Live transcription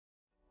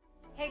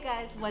Hey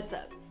guys, what's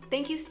up?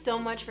 Thank you so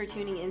much for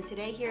tuning in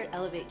today here at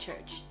Elevate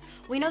Church.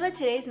 We know that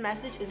today's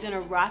message is going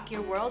to rock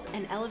your world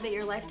and elevate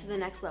your life to the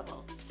next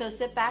level. So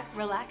sit back,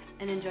 relax,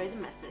 and enjoy the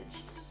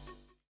message.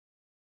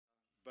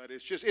 But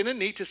isn't it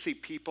neat to see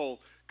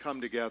people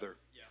come together?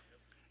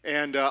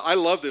 And I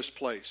love this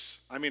place.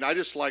 I mean, I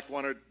just want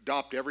to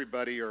adopt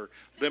everybody or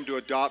them to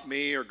adopt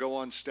me or go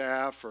on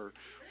staff or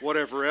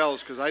whatever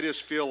else, because I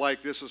just feel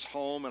like this is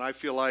home, and I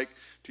feel like,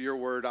 to your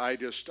word, I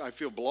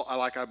feel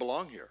like I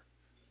belong here.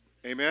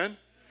 Amen?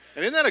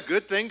 And isn't that a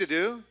good thing to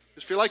do?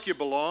 Just feel like you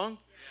belong?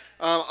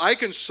 I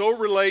can so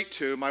relate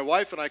to, my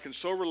wife and I can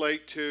so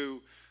relate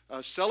to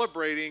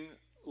celebrating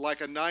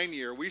like a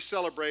 9-year. We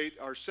celebrate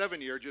our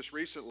 7-year just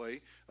recently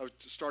of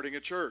starting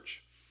a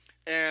church.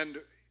 And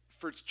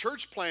for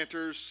church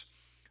planters,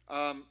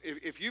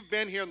 if you've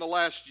been here in the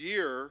last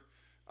year,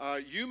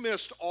 you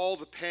missed all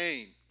the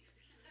pain.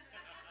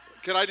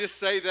 Can I just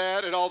say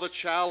that? And all the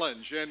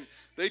challenge. And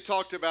they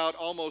talked about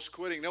almost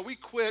quitting. Now, we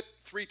quit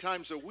 3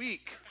 times a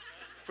week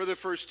for the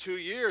first 2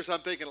 years. I'm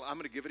thinking, I'm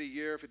going to give it a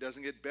year. If it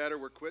doesn't get better,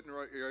 we're quitting.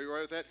 Are you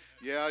right with that?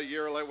 Yeah, a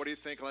year. What do you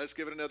think? Let's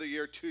give it another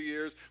year, 2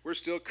 years. We're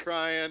still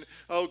crying.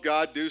 Oh,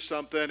 God, do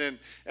something.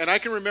 And I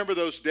can remember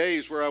those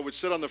days where I would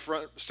stand on the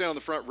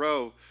front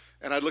row,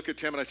 and I'd look at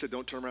Tim and I said,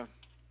 don't turn around.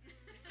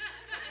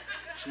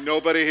 There's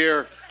nobody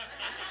here.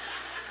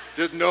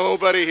 There's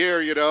nobody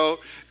here, you know.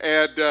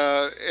 And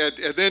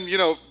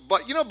then,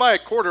 by a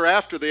quarter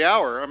after the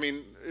hour, I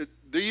mean,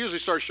 they usually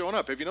start showing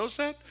up. Have you noticed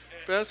that,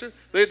 Pastor?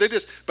 They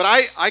just, but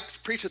I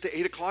preached at the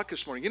 8 o'clock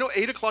this morning. You know,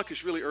 8 o'clock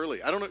is really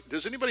early. I don't know,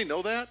 does anybody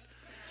know that?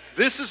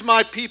 This is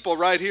my people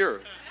right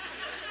here.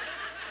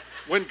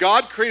 When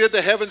God created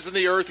the heavens and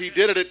the earth, he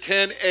did it at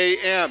 10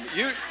 a.m.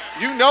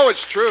 You know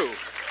it's true.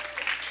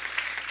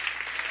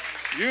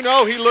 You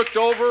know, he looked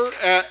over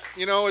at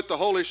the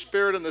Holy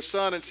Spirit and the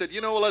Son and said,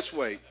 let's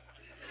wait.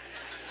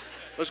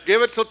 Let's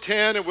give it till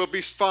 10 and we'll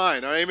be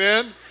fine.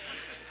 Amen?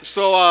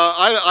 So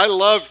I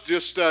love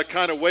just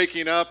kind of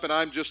waking up, and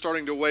I'm just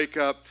starting to wake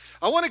up.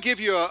 I want to give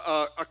you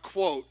a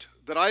quote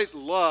that I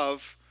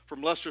love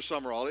from Lester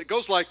Summerall. It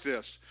goes like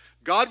this: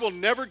 God will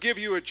never give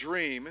you a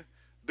dream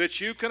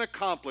that you can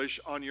accomplish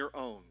on your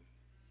own.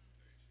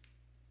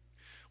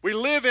 We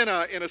live in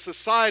a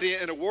society,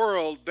 in a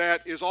world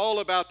that is all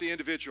about the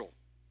individual.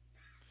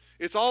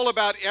 It's all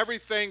about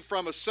everything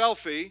from a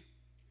selfie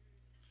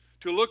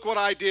to look what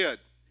I did.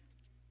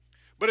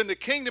 But in the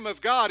kingdom of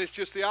God, it's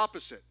just the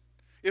opposite.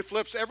 It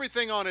flips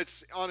everything on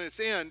its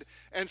end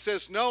and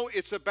says, no,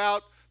 it's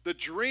about the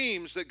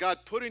dreams that God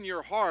put in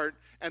your heart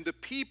and the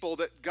people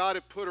that God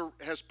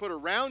has put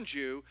around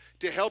you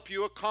to help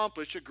you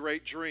accomplish a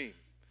great dream.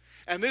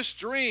 And this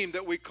dream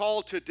that we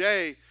call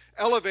today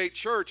Elevate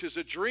Church is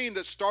a dream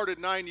that started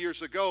 9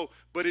 years ago,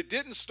 but it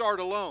didn't start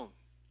alone.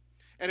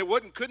 And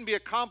it couldn't be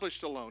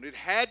accomplished alone. It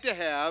had to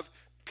have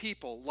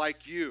people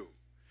like you.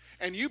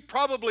 And you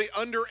probably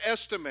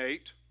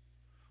underestimate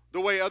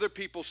the way other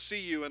people see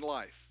you in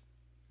life.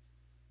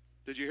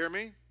 Did you hear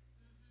me?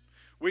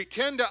 We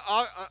tend to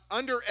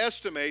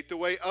underestimate the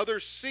way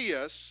others see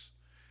us,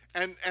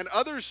 and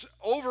others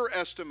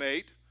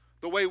overestimate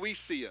the way we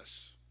see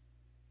us.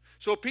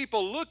 So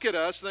people look at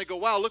us and they go,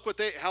 wow, look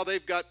how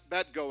they've got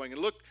that going,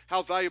 and look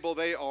how valuable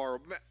they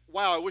are.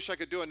 Wow, I wish I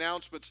could do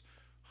announcements.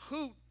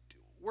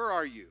 Where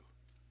are you?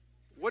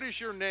 What is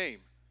your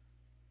name?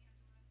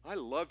 I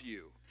love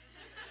you.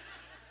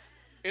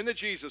 In the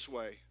Jesus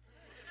way.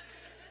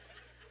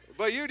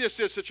 But you just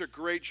did such a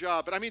great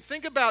job. But I mean,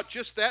 think about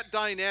just that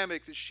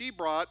dynamic that she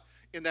brought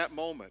in that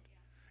moment.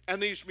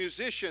 And these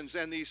musicians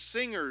and these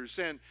singers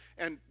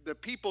and the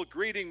people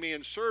greeting me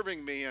and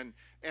serving me. And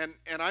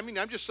I mean,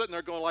 I'm just sitting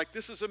there going like,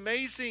 this is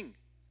amazing.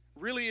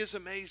 Really is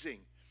amazing.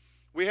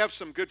 We have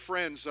some good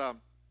friends,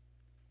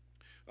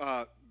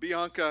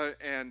 Bianca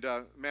and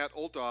Matt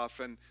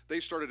Olthoff, and they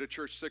started a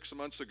church 6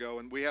 months ago,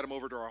 and we had them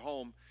over to our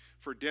home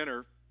for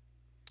dinner.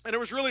 And it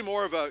was really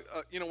more of one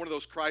of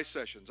those cry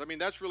sessions. I mean,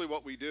 that's really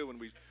what we do when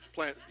we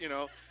plant,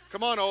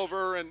 come on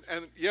over, and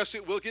yes,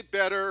 it will get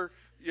better.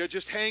 You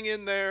just hang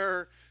in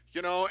there,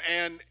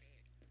 and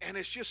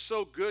it's just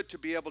so good to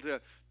be able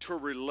to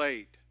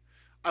relate.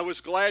 I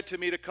was glad to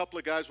meet a couple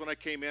of guys when I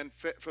came in,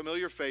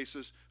 familiar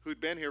faces who'd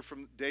been here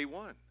from day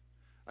one.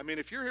 I mean,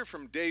 if you're here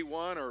from day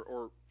one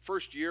or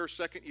first year,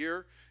 second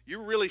year,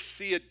 you really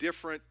see a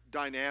different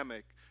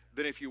dynamic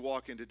than if you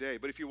walk in today.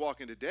 But if you walk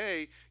in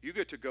today, you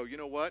get to go, you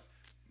know what?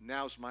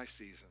 Now's my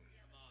season.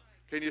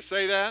 Can you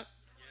say that?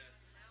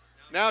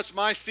 Yes. Now it's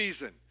my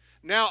season.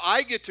 Now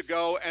I get to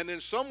go, and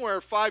then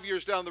somewhere 5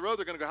 years down the road,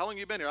 they're going to go, how long have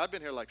you been here? I've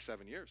been here like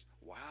 7 years.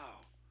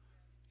 Wow.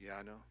 Yeah,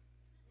 I know.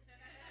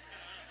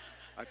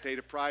 I paid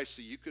a price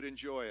so you could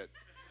enjoy it.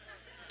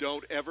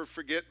 Don't ever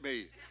forget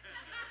me.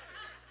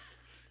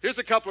 Here's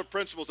a couple of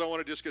principles I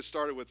want to just get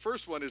started with.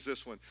 First one is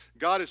this one.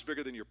 God is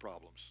bigger than your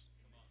problems.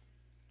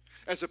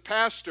 As a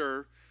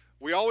pastor,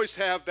 we always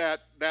have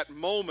that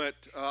moment,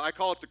 I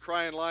call it the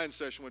crying lion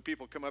session, when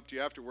people come up to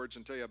you afterwards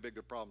and tell you how big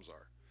their problems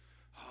are.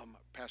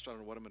 Pastor, I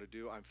don't know what I'm going to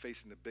do. I'm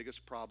facing the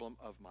biggest problem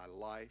of my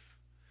life.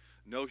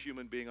 no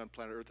human being on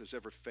planet Earth has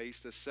ever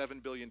faced this. 7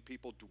 billion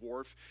people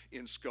dwarf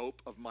in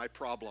scope of my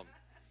problem.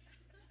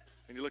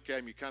 And you look at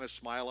them, you kind of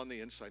smile on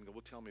the inside and go,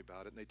 well, tell me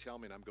about it. And they tell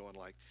me, and I'm going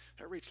like,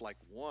 that rate's like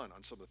 1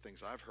 on some of the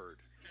things I've heard.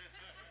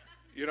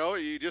 You know,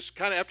 you just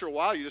kind of, after a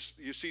while, you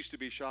cease to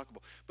be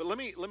shockable. But let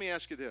me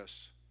ask you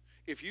this.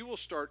 If you will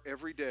start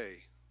every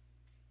day,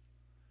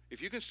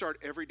 if you can start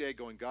every day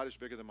going, God is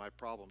bigger than my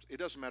problems, it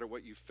doesn't matter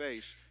what you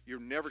face, you're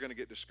never going to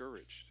get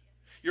discouraged.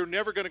 You're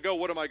never going to go,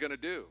 what am I going to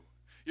do?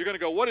 You're going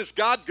to go, what is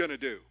God going to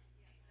do?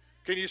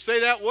 Can you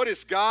say that? What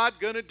is God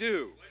going to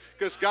do?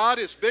 Because God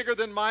is bigger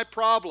than my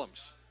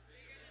problems.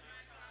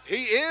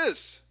 He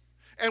is.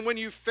 And when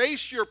you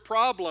face your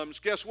problems,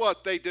 guess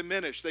what? They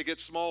diminish. They get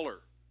smaller.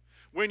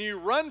 When you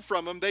run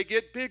from them, they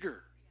get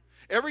bigger.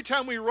 Every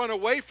time we run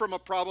away from a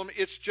problem,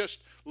 it's just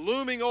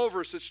looming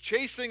over us. It's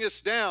chasing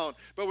us down.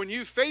 But when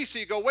you face it,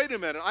 you go, wait a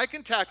minute, I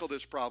can tackle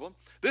this problem.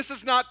 This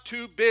is not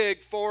too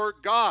big for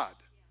God.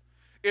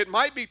 It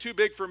might be too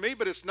big for me,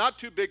 but it's not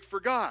too big for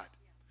God.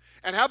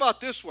 And how about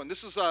this one?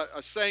 This is a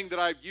saying that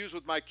I've used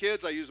with my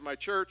kids. I use in my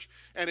church,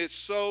 and it's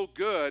so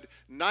good.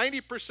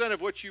 90% of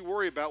what you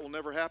worry about will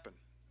never happen.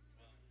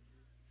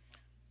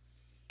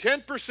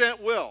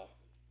 10% will.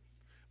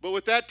 But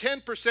with that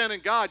 10%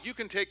 in God, you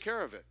can take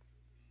care of it.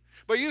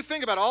 But you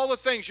think about all the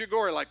things you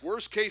go like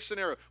worst case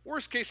scenario.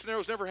 Worst case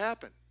scenarios never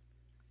happen.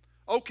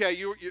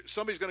 Okay,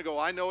 somebody's going to go,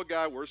 I know a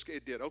guy, worst case,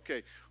 it did.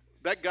 Okay,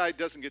 that guy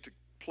doesn't get to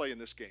play in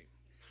this game.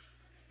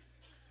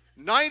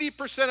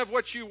 90% of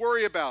what you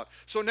worry about.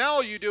 So now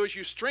all you do is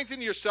you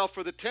strengthen yourself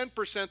for the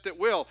 10% that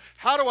will.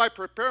 How do I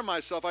prepare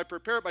myself? I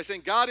prepare it by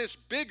saying, God is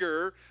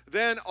bigger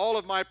than all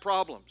of my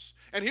problems.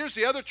 And here's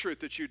the other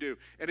truth that you do,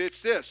 and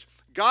it's this.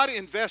 God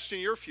invests in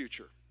your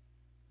future.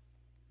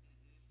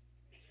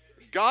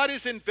 God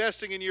is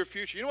investing in your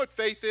future. You know what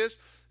faith is?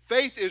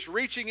 Faith is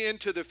reaching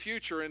into the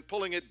future and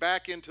pulling it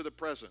back into the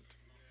present.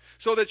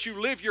 So that you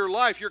live your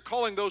life, you're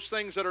calling those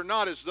things that are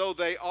not as though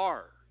they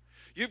are.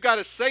 You've got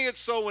to say it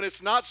so when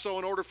it's not so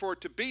in order for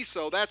it to be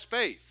so. That's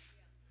faith.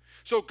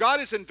 So God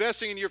is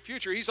investing in your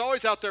future. He's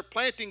always out there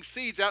planting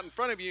seeds out in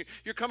front of you.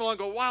 You're coming along and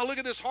go, wow, look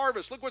at this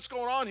harvest. Look what's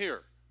going on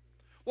here.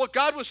 Well,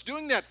 God was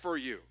doing that for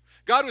you.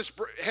 God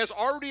has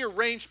already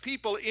arranged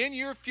people in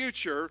your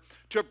future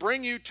to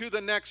bring you to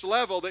the next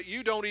level that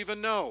you don't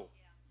even know.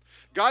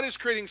 God is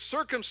creating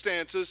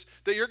circumstances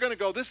that you're going to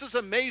go, this is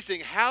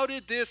amazing. How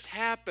did this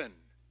happen?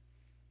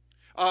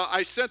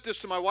 I sent this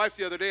to my wife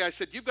the other day. I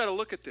said, you've got to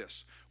look at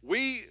this.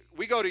 We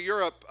go to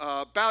Europe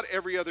about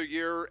every other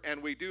year,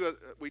 and we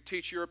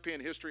teach European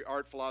history,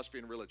 art, philosophy,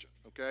 and religion,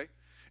 okay?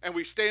 And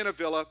we stay in a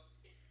villa.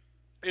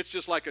 It's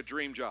just like a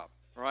dream job,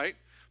 all right?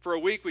 For a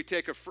week, we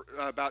take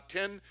about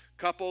 10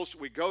 couples.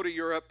 We go to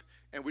Europe,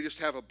 and we just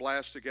have a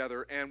blast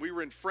together. And we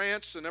were in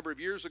France a number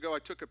of years ago. I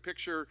took a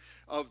picture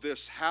of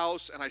this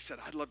house, and I said,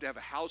 I'd love to have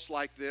a house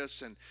like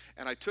this. And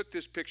I took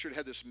this picture. It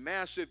had this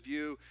massive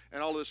view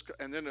and all this.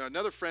 And then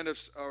another friend of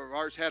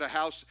ours had a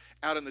house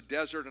out in the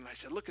desert, and I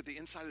said, look at the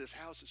inside of this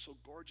house. It's so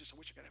gorgeous. I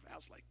wish I could have a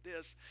house like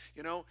this,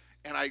 you know.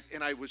 And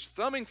I was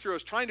thumbing through. I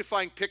was trying to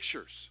find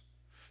pictures,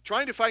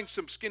 trying to find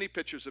some skinny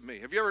pictures of me.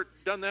 Have you ever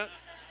done that?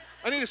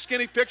 I need a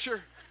skinny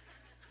picture.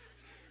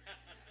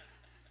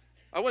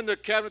 I went in the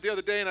cabinet the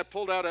other day and I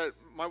pulled out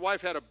my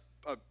wife had a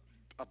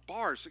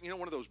bar, you know,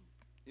 one of those,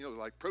 you know,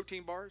 like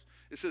protein bars.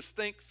 It says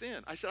think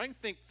thin. I said, I can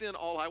think thin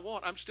all I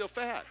want. I'm still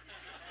fat.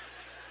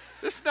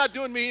 This is not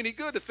doing me any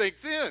good to think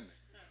thin.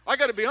 I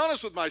got to be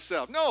honest with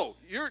myself. No,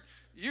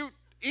 you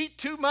eat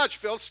too much,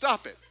 Phil.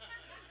 Stop it.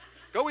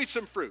 Go eat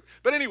some fruit.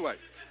 But anyway,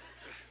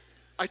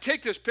 I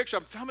take this picture.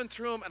 I'm thumbing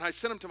through them and I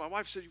sent them to my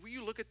wife. I said, will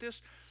you look at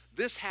this?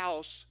 This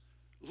house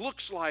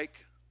looks like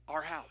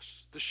our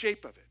house, the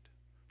shape of it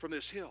from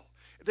this hill.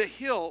 The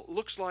hill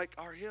looks like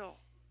our hill.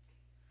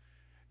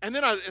 And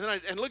then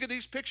and look at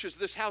these pictures of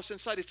this house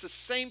inside. It's the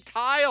same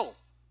tile.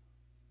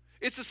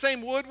 It's the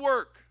same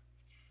woodwork.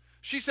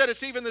 She said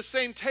it's even the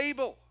same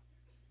table.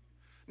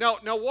 Now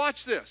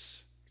watch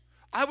this.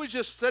 I was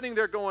just sitting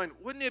there going,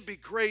 wouldn't it be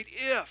great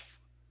if?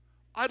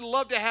 I'd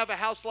love to have a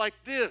house like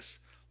this.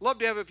 Love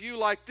to have a view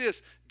like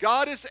this.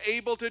 God is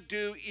able to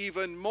do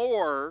even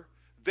more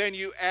than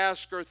you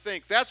ask or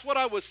think. That's what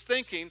I was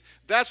thinking.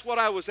 That's what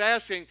I was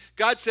asking.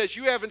 God says,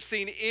 you haven't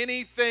seen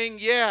anything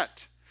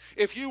yet.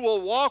 If you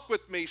will walk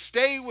with me,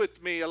 stay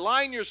with me,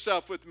 align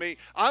yourself with me,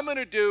 I'm going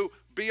to do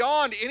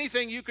beyond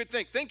anything you could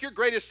think. Think your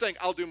greatest thing.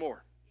 I'll do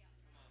more.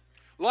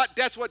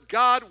 That's what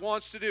God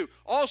wants to do.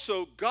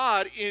 Also,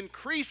 God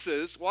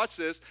increases, watch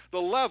this,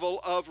 the level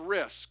of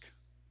risk.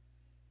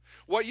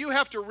 What you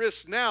have to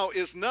risk now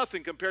is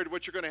nothing compared to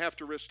what you're going to have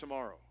to risk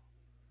tomorrow.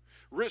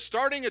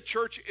 Starting a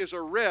church is a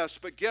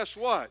risk, but guess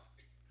what?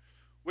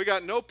 We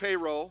got no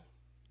payroll.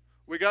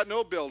 We got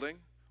no building.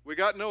 We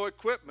got no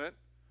equipment.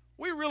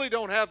 We really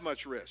don't have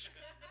much risk.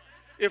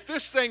 If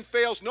this thing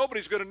fails,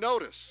 nobody's going to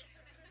notice.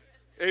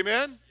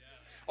 Amen?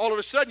 All of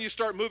a sudden, you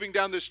start moving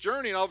down this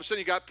journey, and all of a sudden,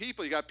 you got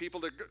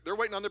people that they're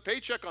waiting on their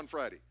paycheck on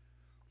Friday.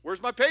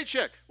 Where's my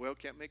paycheck? Well,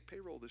 can't make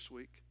payroll this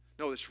week.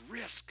 No, it's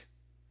risk.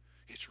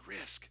 It's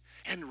risk.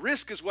 And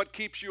risk is what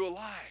keeps you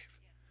alive.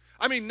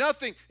 I mean,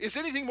 nothing. Is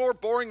anything more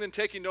boring than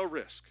taking no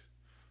risk?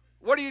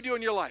 What do you do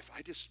in your life?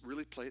 I just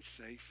really play it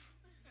safe.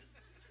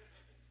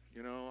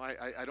 You know,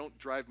 I don't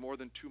drive more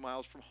than 2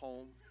 miles from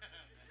home.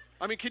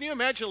 I mean, can you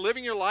imagine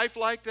living your life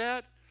like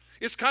that?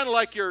 It's kind of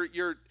like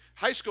your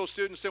high school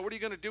student saying, what are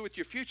you going to do with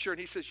your future? And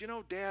he says, you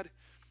know, Dad,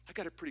 I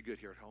got it pretty good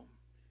here at home.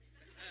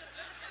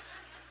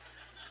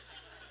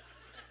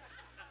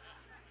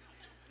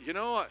 You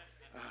know,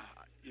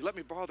 you let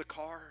me borrow the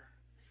car.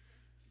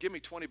 Give me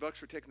 $20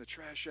 for taking the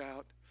trash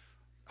out.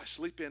 I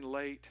sleep in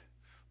late.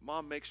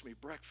 Mom makes me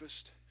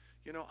breakfast.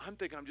 You know, I'm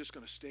thinking I'm just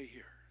going to stay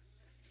here.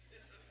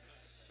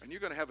 And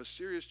you're going to have a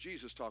serious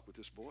Jesus talk with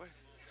this boy.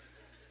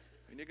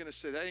 And you're going to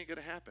say, that ain't going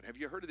to happen. Have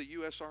you heard of the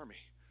U.S. Army?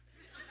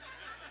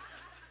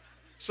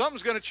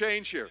 Something's going to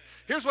change here.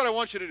 Here's what I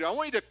want you to do. I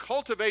want you to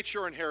cultivate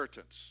your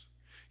inheritance.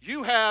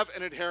 You have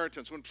an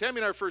inheritance. When Tammy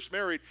and I were first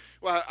married,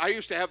 well, I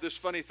used to have this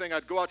funny thing.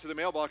 I'd go out to the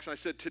mailbox and I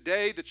said,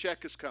 today the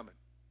check is coming.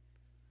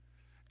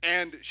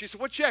 And she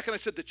said, what check? And I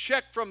said, the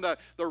check from the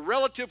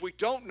relative we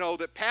don't know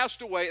that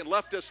passed away and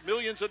left us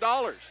millions of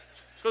dollars.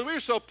 Because we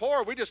were so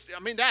poor,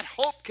 that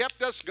hope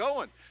kept us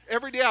going.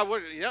 Every day I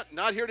would,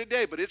 not here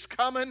today, but it's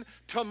coming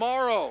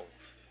tomorrow.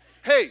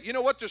 Hey, you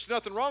know what? There's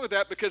nothing wrong with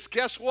that, because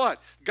guess what?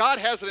 God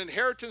has an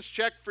inheritance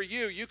check for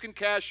you. You can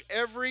cash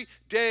every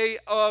day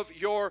of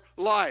your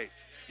life.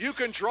 You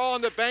can draw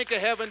on the bank of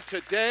heaven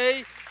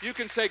today. You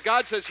can say,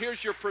 God says,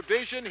 here's your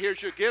provision,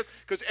 here's your gift.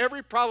 Because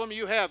every problem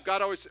you have,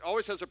 God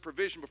always has a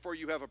provision before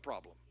you have a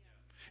problem.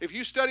 If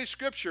you study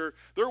Scripture,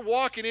 they're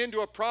walking into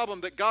a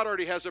problem that God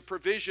already has a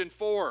provision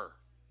for.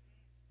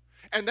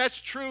 And that's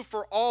true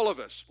for all of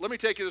us. Let me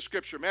take you to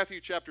Scripture. Matthew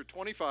chapter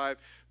 25,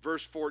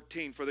 verse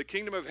 14. For the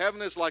kingdom of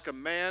heaven is like a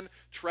man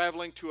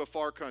traveling to a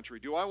far country.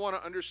 Do I want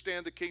to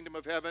understand the kingdom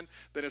of heaven?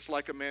 Then it's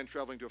like a man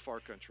traveling to a far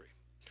country.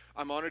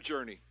 I'm on a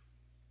journey.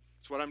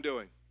 That's what I'm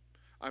doing.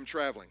 I'm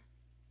traveling.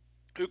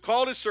 Who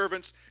called his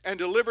servants and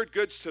delivered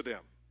goods to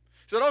them.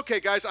 He said, okay,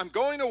 guys, I'm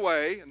going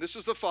away, and this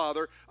is the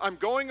Father. I'm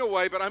going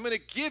away, but I'm going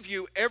to give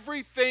you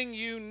everything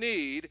you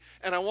need,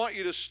 and I want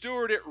you to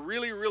steward it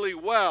really, really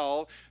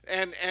well.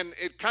 And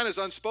it kind of is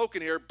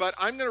unspoken here, but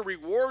I'm going to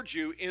reward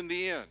you in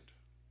the end.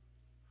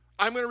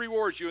 I'm going to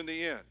reward you in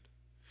the end.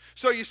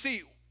 So you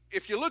see,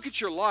 if you look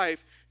at your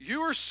life, you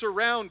are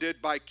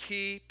surrounded by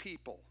key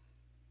people.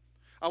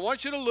 I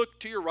want you to look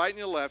to your right and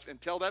your left and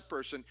tell that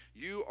person,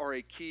 you are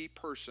a key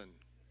person.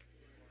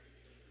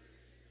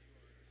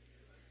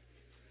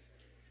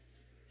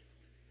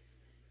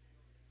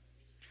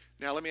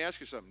 Now, let me ask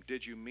you something.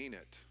 Did you mean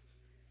it?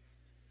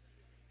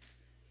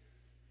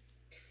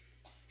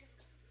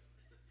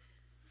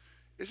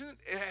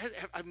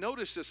 I've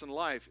noticed this in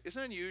life.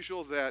 Isn't it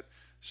unusual that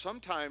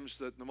sometimes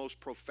the most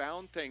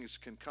profound things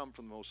can come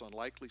from the most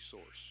unlikely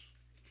source?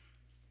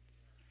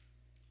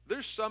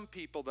 There's some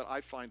people that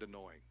I find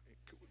annoying.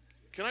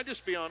 Can I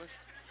just be honest?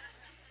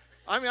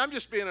 I mean, I'm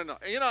just being annoying.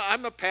 You know,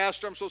 I'm a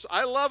pastor.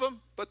 I love them,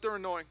 but they're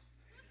annoying.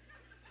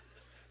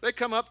 They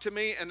come up to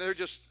me and they're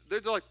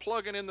like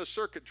plugging in the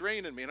circuit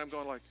drain in me, and I'm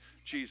going like,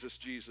 Jesus,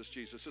 Jesus,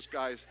 Jesus. This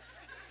guy's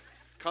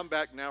come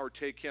back now or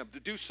take him to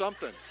do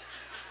something.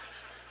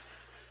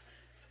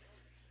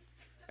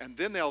 And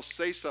then they'll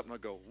say something. I'll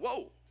go,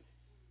 whoa,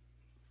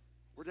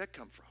 where'd that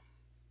come from?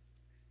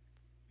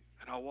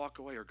 And I'll walk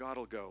away, or God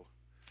will go,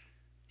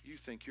 you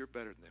think you're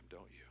better than them,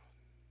 don't you?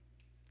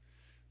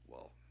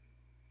 Well,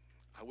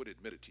 I would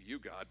admit it to you,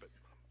 God, but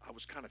I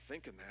was kind of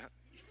thinking that.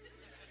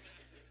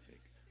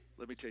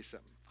 Let me tell you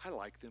something. I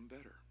like them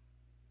better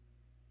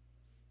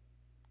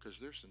because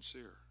they're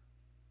sincere,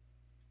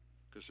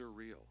 because they're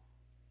real.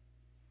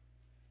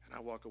 And I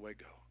walk away,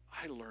 go,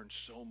 I learned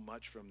so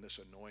much from this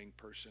annoying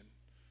person.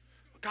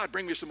 God,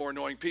 bring me some more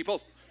annoying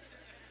people.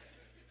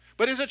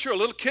 But isn't it true? A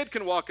little kid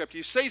can walk up to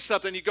you, say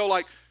something, you go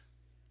like,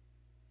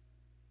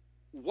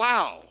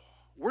 wow,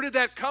 where did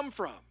that come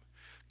from?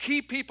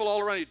 Key people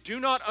all around you. Do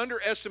not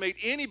underestimate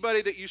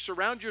anybody that you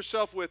surround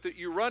yourself with, that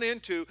you run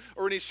into,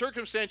 or any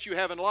circumstance you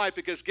have in life,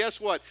 because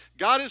guess what?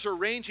 God is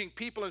arranging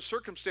people and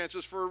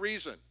circumstances for a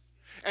reason.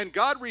 And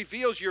God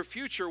reveals your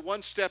future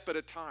one step at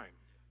a time.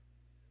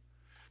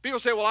 People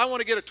say, well, I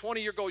want to get a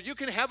 20-year goal. You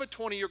can have a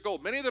 20-year goal.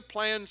 Many of the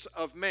plans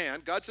of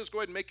man, God says, go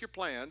ahead and make your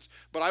plans,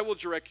 but I will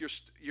direct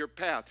your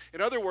path. In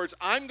other words,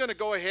 I'm going to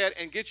go ahead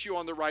and get you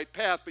on the right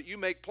path, but you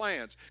make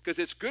plans because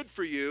it's good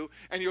for you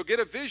and you'll get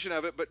a vision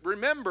of it. But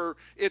remember,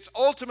 it's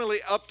ultimately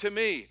up to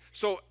me.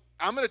 So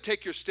I'm going to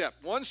take your step.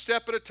 One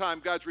step at a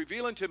time. God's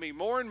revealing to me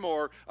more and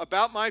more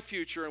about my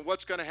future and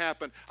what's going to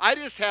happen. I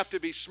just have to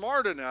be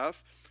smart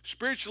enough,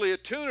 spiritually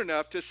attuned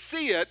enough to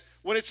see it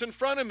when it's in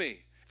front of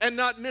me and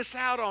not miss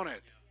out on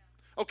it.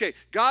 Okay,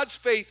 God's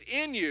faith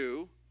in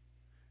you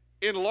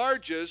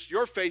enlarges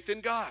your faith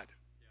in God.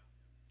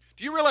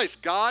 Do you realize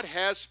God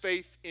has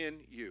faith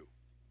in you?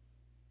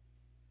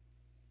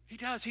 He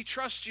does. He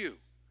trusts you.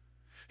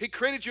 He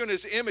created you in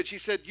His image. He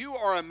said, you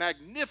are a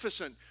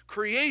magnificent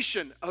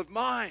creation of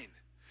mine,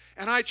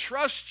 and I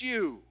trust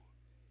you.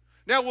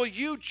 Now, will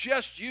you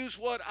just use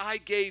what I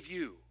gave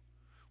you?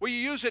 Will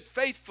you use it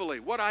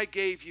faithfully, what I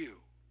gave you?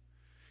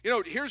 You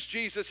know, here's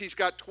Jesus. He's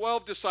got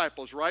 12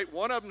 disciples, right?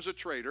 One of them's a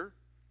traitor,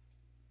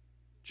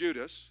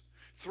 Judas.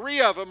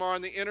 3 of them are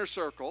in the inner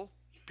circle,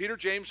 Peter,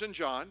 James, and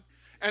John.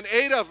 And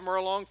 8 of them are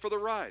along for the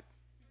ride.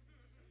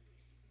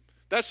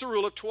 That's the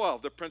rule of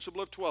 12, the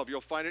principle of 12.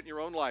 You'll find it in your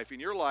own life. In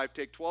your life,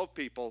 take 12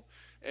 people,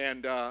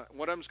 and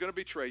one of them's going to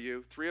betray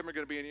you. 3 of them are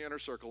going to be in the inner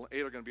circle, and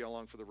 8 are going to be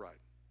along for the ride.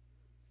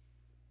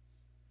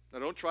 Now,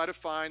 don't try to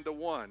find the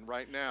one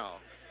right now.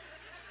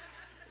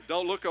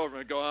 Don't look over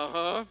and go,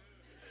 uh-huh.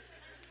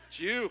 It's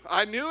you.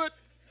 I knew it.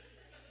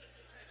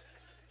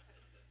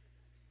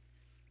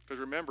 Because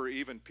remember,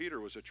 even Peter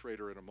was a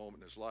traitor in a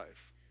moment in his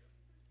life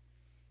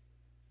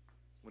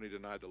when he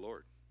denied the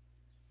Lord.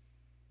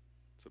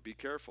 So be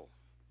careful.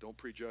 Don't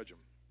prejudge them.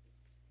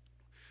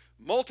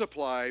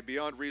 Multiply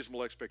beyond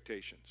reasonable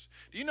expectations.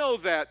 Do you know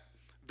that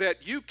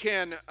you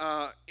can,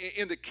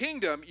 in the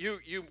kingdom,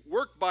 you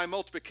work by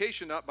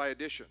multiplication, not by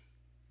addition?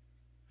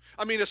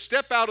 I mean, a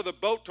step out of the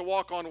boat to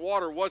walk on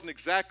water wasn't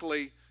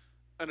exactly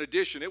an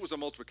addition. It was a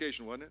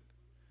multiplication, wasn't it?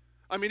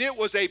 I mean, it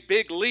was a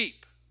big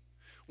leap.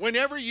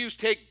 Whenever you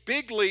take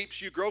big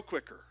leaps, you grow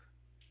quicker.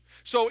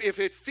 So if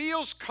it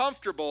feels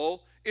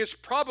comfortable, it's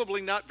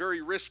probably not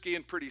very risky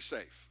and pretty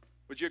safe.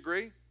 Would you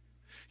agree?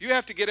 You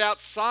have to get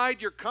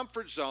outside your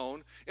comfort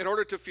zone in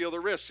order to feel the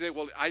risk. Say,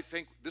 well, I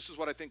think this is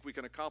what I think we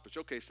can accomplish.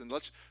 Okay, so then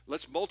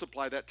let's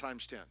multiply that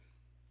times 10.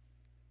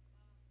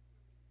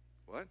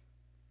 What?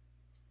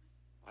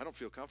 I don't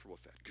feel comfortable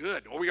with that.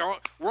 Good. Well,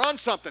 we're on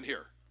something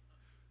here.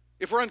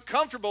 If we're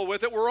uncomfortable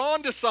with it, we're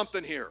on to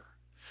something here.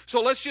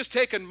 So let's just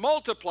take and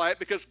multiply it,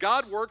 because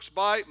God works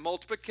by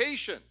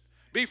multiplication.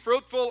 Be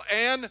fruitful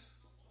and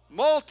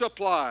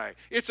multiply.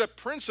 It's a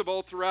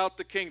principle throughout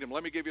the kingdom.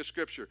 Let me give you a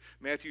scripture.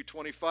 Matthew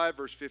 25,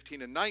 verse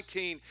 15 and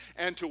 19.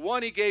 And to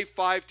one he gave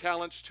 5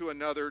 talents, to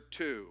another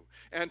 2,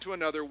 and to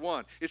another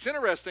 1. It's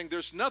interesting.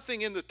 There's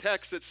nothing in the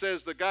text that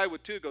says the guy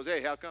with 2 goes,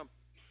 hey, how come?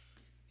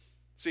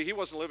 See, he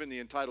wasn't living the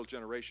entitled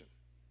generation.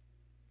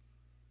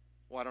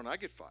 Why don't I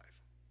get 5?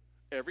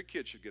 Every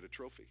kid should get a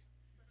trophy.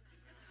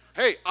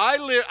 Hey,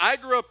 I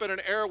grew up in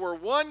an era where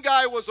one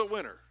guy was a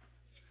winner.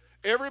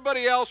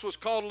 Everybody else was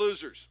called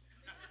losers.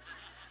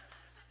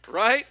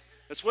 Right?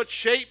 That's what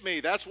shaped me.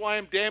 That's why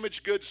I'm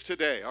damaged goods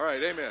today. All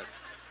right, amen.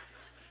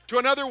 To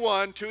another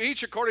 1, to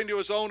each according to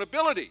his own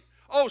ability.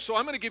 Oh, so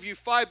I'm going to give you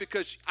 5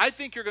 because I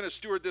think you're going to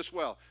steward this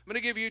well. I'm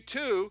going to give you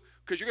 2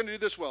 because you're going to do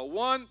this well.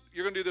 1,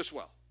 you're going to do this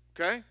well.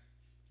 Okay?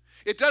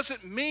 It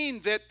doesn't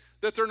mean that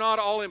they're not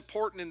all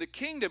important in the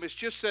kingdom. It's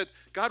just that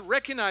God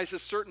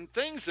recognizes certain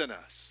things in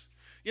us.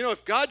 You know,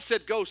 if God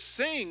said go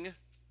sing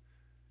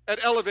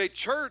at Elevate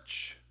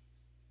Church,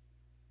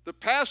 the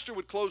pastor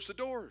would close the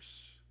doors.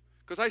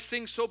 Because I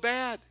sing so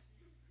bad.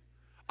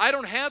 I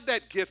don't have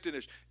that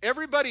giftedness.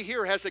 Everybody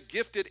here has a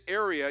gifted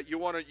area you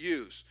want to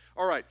use.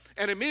 All right.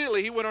 And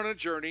immediately he went on a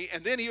journey,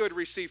 and then he had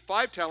received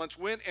 5 talents,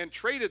 went and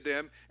traded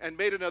them, and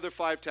made another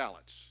 5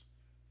 talents.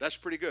 That's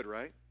pretty good,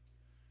 right?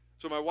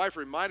 So my wife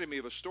reminded me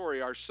of a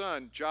story. Our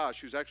son, Josh,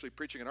 who's actually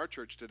preaching in our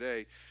church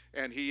today,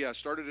 and he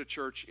started a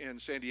church in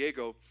San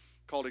Diego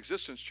called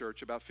Existence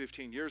Church about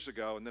 15 years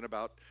ago, and then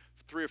about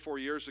 3 or 4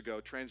 years ago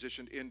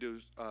transitioned into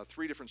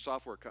 3 different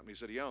software companies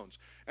that he owns.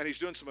 And he's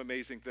doing some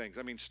amazing things.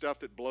 I mean, stuff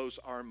that blows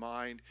our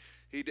mind.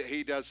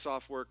 He does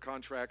software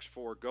contracts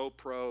for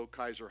GoPro,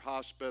 Kaiser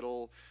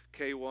Hospital,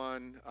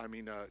 K1,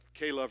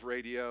 K-Love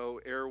Radio,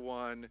 Air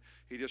One.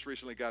 He just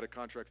recently got a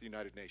contract with the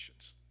United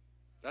Nations.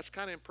 That's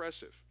kind of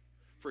impressive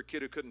for a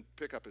kid who couldn't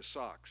pick up his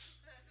socks.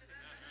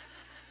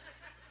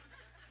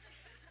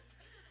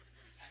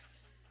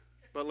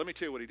 But let me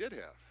tell you what he did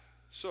have.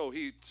 So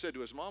he said to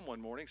his mom one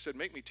morning, said,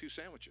 make me 2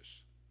 sandwiches.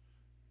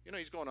 You know,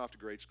 he's going off to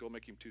grade school,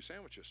 make him 2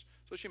 sandwiches.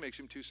 So she makes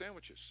him 2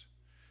 sandwiches.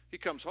 He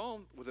comes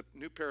home with a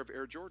new pair of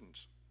Air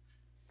Jordans.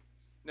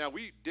 Now,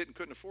 we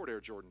couldn't afford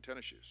Air Jordan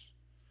tennis shoes.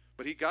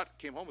 But he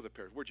came home with a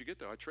pair. Where'd you get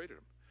them? I traded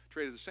them.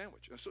 Traded the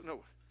sandwich. I said, no.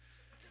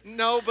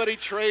 Nobody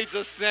trades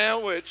a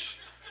sandwich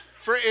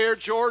for Air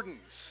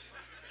Jordans.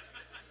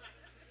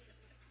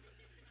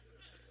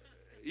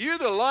 You're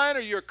the lion or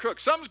you're a crook.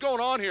 Something's going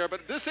on here,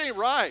 but this ain't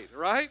right?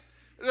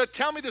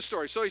 Tell me the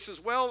story. So he says,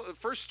 well, the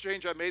first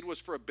change I made was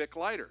for a Bic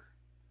lighter.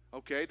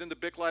 Okay, then the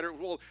Bic lighter,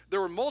 well, there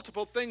were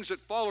multiple things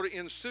that followed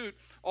in suit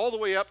all the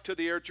way up to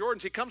the Air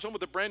Jordans. He comes home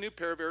with a brand new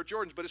pair of Air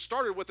Jordans, but it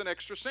started with an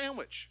extra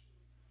sandwich.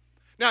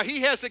 Now,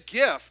 he has a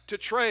gift to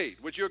trade.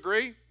 Would you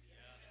agree? Yeah.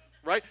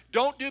 Right?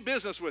 Don't do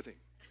business with him.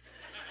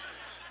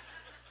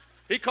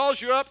 He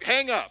calls you up,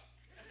 hang up.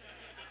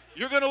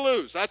 You're going to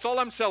lose. That's all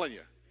I'm telling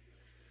you.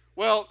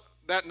 Well,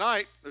 that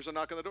night, there's a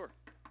knock on the door.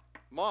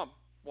 Mom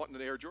wanting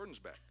the Air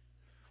Jordans back.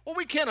 Well,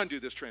 we can't undo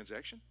this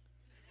transaction.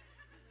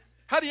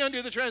 How do you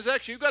undo the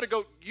transaction?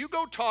 You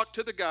go talk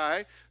to the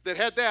guy that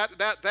had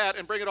that,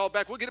 and bring it all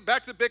back. We'll get it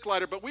back to the Bic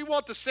lighter, but we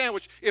want the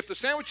sandwich. If the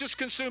sandwich is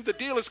consumed, the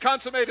deal is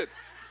consummated.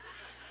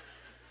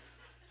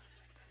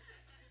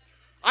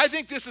 I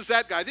think this is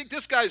that guy. I think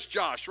this guy's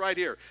Josh right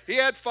here. He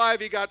had 5,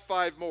 he got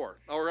 5 more,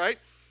 all right?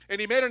 And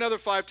he made another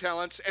 5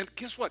 talents, and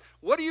guess what?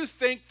 What do you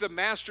think the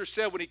master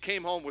said when he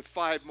came home with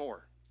 5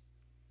 more?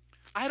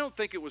 I don't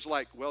think it was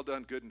like, well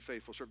done, good and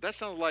faithful servant. That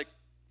sounds like,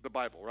 the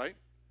Bible, right?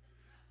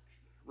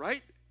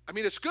 Right? I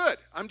mean, it's good.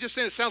 I'm just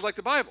saying it sounds like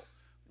the Bible.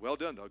 Well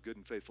done, thou good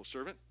and faithful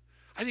servant.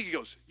 I think he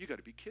goes, you got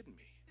to be kidding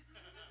me.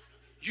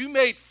 You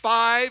made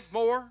 5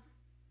 more?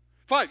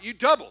 5. You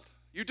doubled.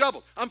 You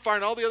doubled. I'm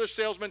firing all the other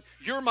salesmen.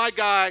 You're my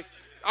guy.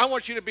 I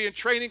want you to be in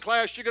training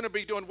class. You're going to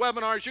be doing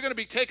webinars. You're going to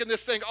be taking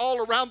this thing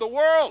all around the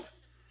world.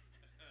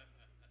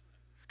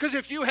 Because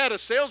if you had a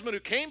salesman who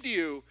came to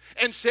you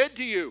and said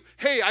to you,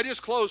 hey, I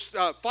just closed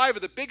 5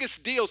 of the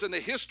biggest deals in the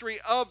history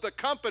of the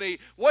company,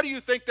 what do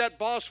you think that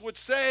boss would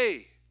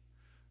say?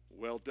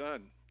 Well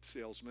done,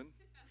 salesman.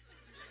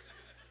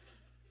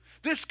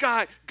 This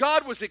guy,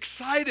 God was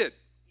excited.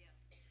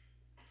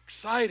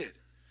 Excited.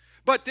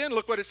 But then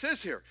look what it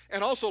says here.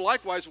 And also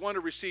likewise one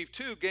who received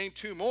 2 gained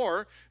 2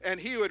 more. And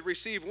he who had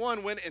received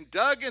 1 went and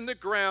dug in the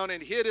ground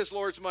and hid his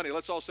Lord's money.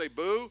 Let's all say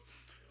boo.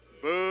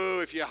 Boo.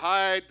 If you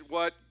hide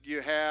what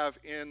you have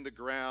in the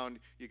ground,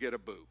 you get a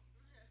boo.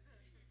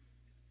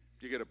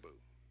 You get a boo.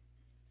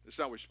 That's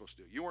not what you're supposed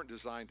to do. You weren't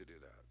designed to do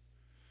that.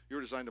 You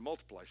were designed to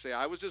multiply. Say,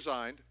 I was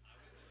designed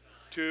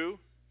to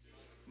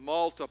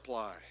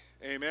multiply.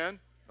 Amen?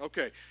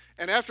 Okay.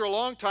 And after a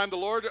long time, the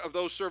Lord of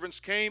those servants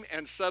came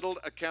and settled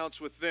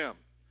accounts with them.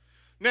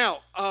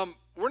 Now,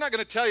 we're not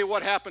going to tell you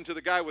what happened to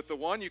the guy with the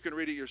 1. You can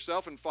read it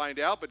yourself and find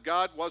out, but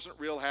God wasn't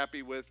real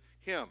happy with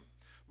him.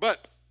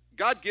 But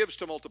God gives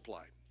to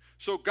multiply.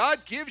 So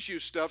God gives you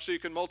stuff so you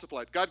can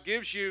multiply it. God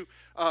gives you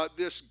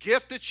this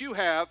gift that you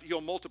have,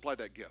 you'll multiply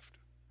that gift.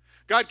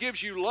 God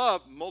gives you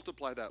love,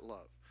 multiply that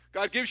love.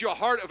 God gives you a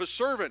heart of a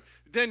servant,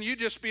 then you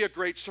just be a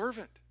great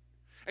servant.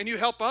 And you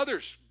help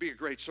others be a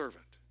great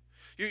servant.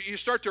 You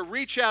start to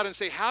reach out and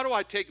say, how do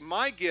I take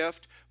my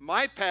gift,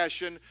 my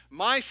passion,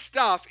 my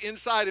stuff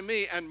inside of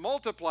me and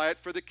multiply it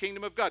for the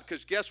kingdom of God?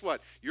 Because guess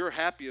what? You're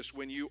happiest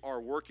when you are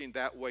working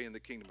that way in the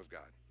kingdom of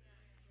God.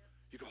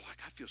 You go like,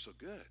 I feel so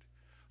good.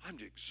 I'm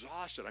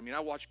exhausted. I mean, I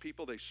watch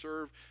people, they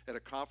serve at a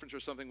conference or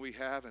something we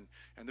have, and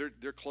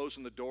they're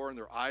closing the door and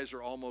their eyes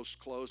are almost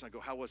closed. And I go,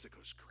 how was it? It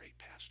goes, great,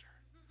 Pastor,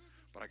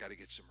 but I got to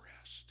get some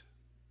rest.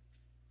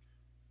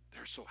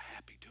 They're so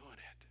happy doing it.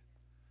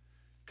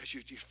 Because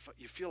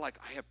you feel like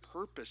I have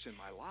purpose in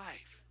my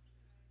life.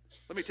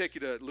 Let me take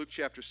you to Luke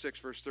chapter 6,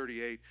 verse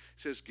 38. It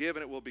says, give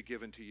and it will be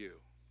given to you.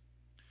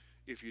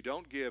 If you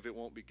don't give, it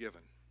won't be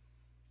given.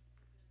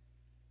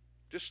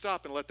 Just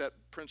stop and let that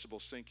principle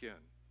sink in.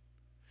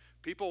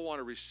 People want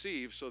to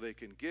receive so they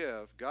can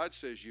give. God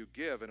says you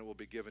give and it will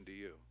be given to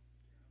you.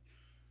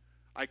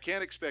 I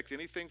can't expect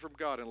anything from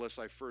God unless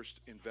I first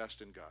invest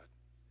in God.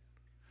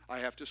 I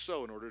have to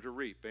sow in order to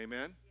reap.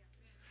 Amen?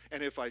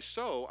 And if I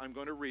sow, I'm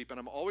going to reap. And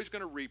I'm always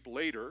going to reap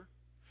later.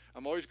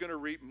 I'm always going to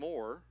reap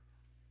more.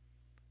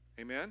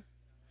 Amen?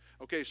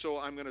 Okay, so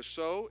I'm going to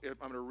sow. I'm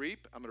going to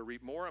reap. I'm going to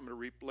reap more. I'm going to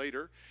reap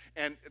later.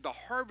 And the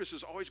harvest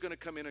is always going to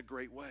come in a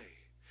great way.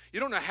 You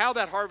don't know how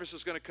that harvest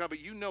is going to come, but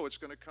you know it's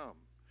going to come.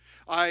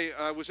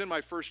 I was in my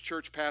first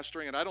church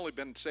pastoring, and I'd only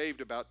been saved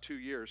about 2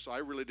 years, so I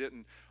really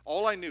didn't.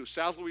 All I knew,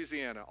 South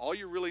Louisiana, all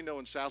you really know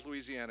in South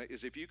Louisiana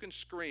is if you can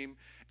scream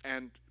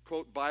and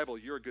quote Bible,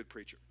 you're a good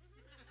preacher.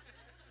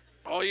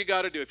 All you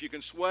got to do. If you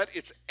can sweat,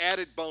 it's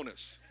added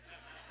bonus.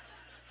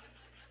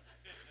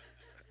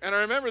 And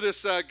I remember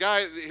this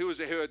guy who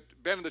had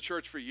been in the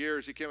church for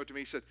years. He came up to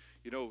me. He said,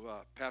 you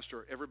know,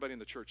 Pastor, everybody in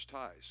the church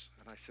tithes.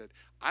 And I said,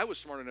 I was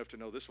smart enough to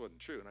know this wasn't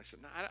true. And I said,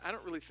 no, I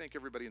don't really think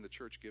everybody in the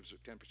church gives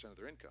 10% of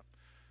their income.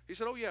 He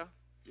said, oh, yeah.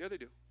 Yeah, they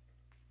do.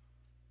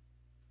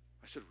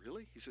 I said,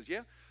 really? He says,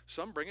 yeah.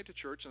 Some bring it to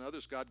church and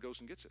others, God goes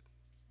and gets it.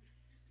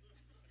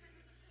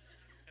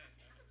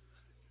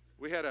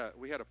 We had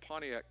a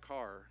Pontiac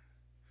car,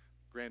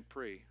 Grand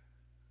Prix.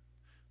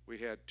 We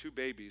had 2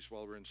 babies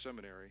while we were in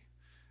seminary,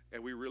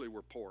 and we really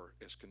were poor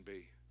as can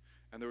be.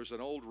 And there was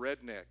an old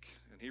redneck,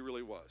 and he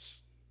really was.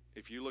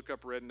 If you look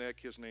up redneck,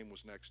 his name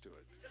was next to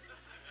it.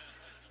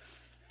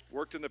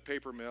 Worked in the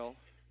paper mill,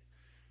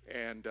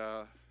 and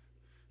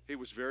he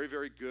was very,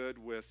 very good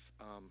with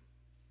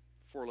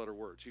 4-letter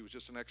words. He was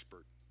just an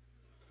expert.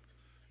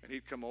 And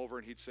he'd come over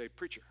and he'd say,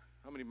 preacher,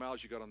 how many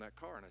miles you got on that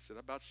car? And I said,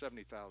 about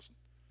 70,000.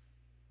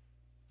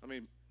 I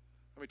mean,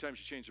 how many times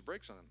you changed the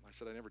brakes on it? I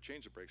said, I never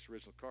changed the brakes.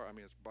 Original car. I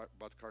mean, it's bought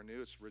the car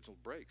new. It's original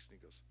brakes. And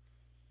he goes,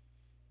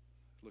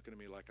 looking at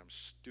me like I'm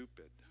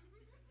stupid.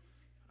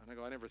 And I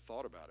go, I never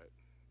thought about it,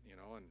 you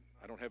know, and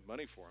I don't have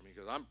money for him. He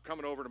goes, I'm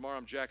coming over tomorrow.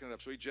 I'm jacking it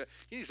up. So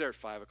he's there at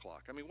 5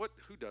 o'clock. I mean,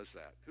 who does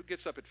that? Who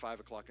gets up at 5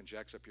 o'clock and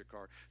jacks up your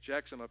car?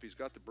 Jacks him up. He's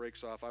got the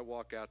brakes off. I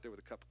walk out there with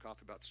a cup of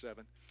coffee about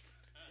 7.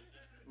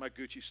 My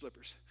Gucci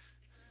slippers.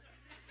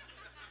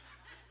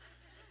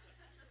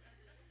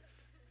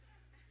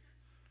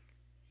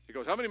 He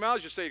goes, how many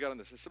miles you say you got on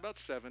this? It's about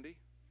 70.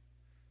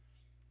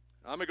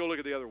 I'm going to go look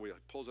at the other wheel.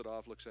 He pulls it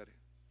off, looks at it.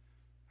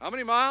 How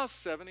many miles?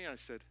 70. I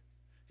said,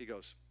 he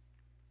goes,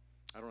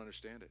 I don't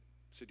understand it.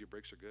 I said, your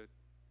brakes are good.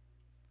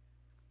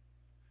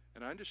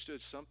 And I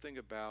understood something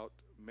about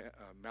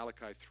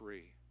Malachi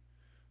 3,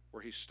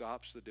 where he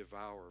stops the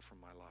devourer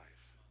from my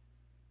life.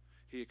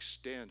 He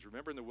extends.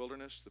 Remember in the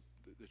wilderness,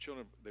 the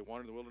children, they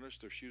wandered in the wilderness,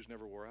 their shoes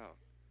never wore out.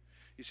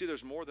 You see,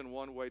 there's more than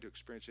one way to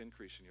experience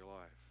increase in your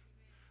life.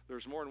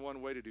 There's more than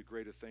one way to do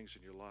greater things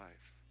in your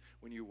life.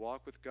 When you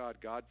walk with God,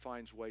 God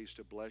finds ways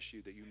to bless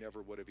you that you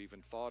never would have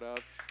even thought of.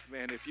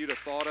 Man, if you'd have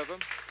thought of them,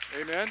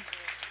 amen?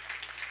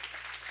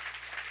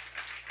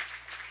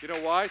 You know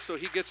why? So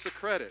he gets the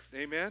credit,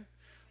 amen?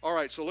 All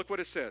right, so look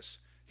what it says.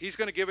 He's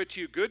going to give it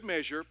to you, good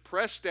measure,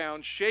 pressed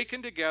down,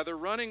 shaken together,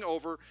 running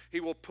over, he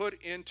will put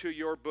into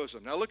your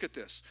bosom. Now look at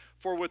this.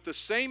 For with the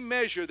same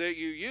measure that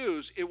you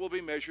use, it will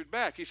be measured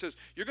back. He says,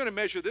 you're going to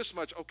measure this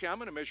much. Okay, I'm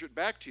going to measure it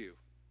back to you.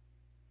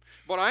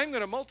 But I'm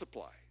going to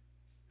multiply.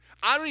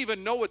 I don't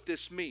even know what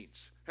this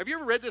means. Have you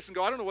ever read this and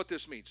go, I don't know what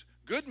this means?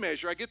 Good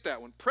measure, I get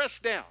that one.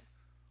 Pressed down.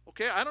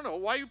 Okay, I don't know.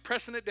 Why are you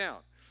pressing it down?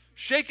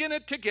 Shaking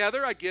it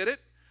together, I get it.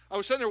 I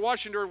was sitting there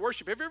watching during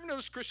worship. Have you ever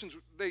noticed Christians,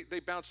 they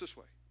bounce this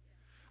way?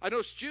 I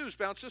noticed Jews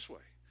bounce this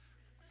way.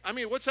 I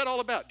mean, what's that all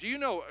about? Do you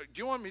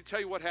want me to tell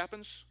you what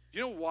happens? Do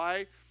you know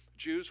why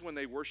Jews, when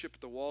they worship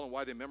at the wall and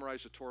why they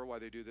memorize the Torah, why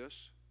they do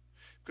this?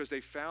 Because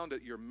they found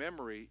that your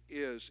memory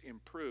is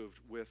improved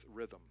with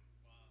rhythm.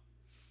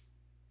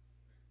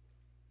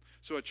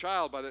 So a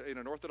child in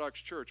an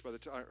Orthodox church,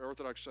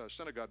 Orthodox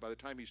synagogue, by the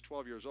time he's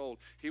 12 years old,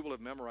 he will have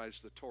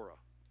memorized the Torah.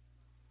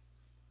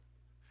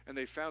 And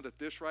they found that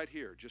this right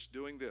here, just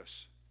doing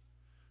this,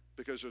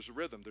 because there's a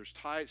rhythm,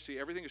 see,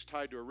 everything is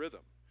tied to a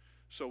rhythm.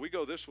 So we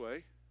go this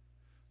way,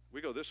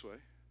 they go this way.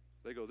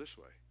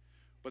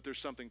 But there's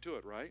something to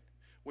it, right?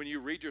 When you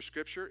read your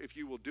scripture, if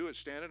you will do it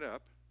standing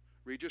up,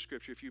 read your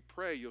scripture. If you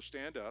pray, you'll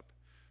stand up.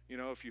 You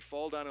know, if you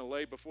fall down and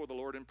lay before the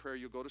Lord in prayer,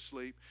 you'll go to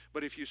sleep.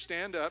 But if you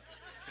stand up,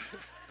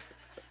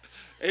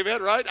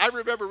 amen, right? I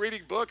remember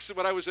reading books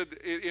when I was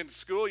in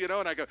school, you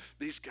know, and I go,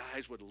 these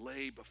guys would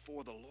lay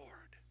before the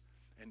Lord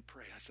and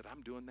pray. I said,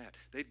 I'm doing that.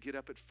 They'd get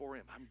up at 4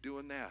 a.m. I'm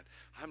doing that.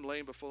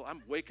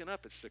 I'm waking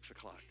up at 6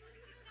 o'clock.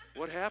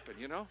 What happened,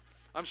 you know?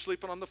 I'm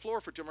sleeping on the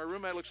floor for 2. My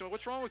roommate looks at me,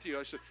 what's wrong with you?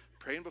 I said,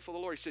 praying before the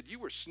Lord. He said, you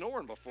were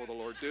snoring before the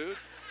Lord, dude.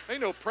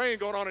 Ain't no praying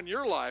going on in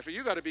your life.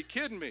 You got to be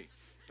kidding me.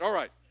 All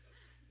right.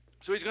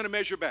 So he's going to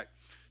measure back.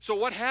 So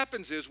what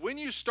happens is when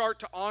you start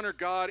to honor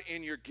God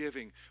in your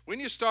giving, when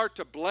you start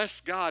to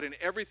bless God in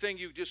everything,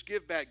 you just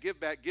give back.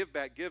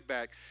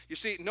 You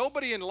see,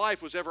 nobody in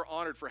life was ever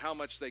honored for how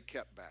much they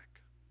kept back.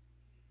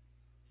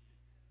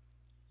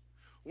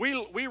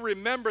 We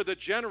remember the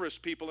generous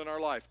people in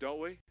our life,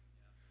 don't we?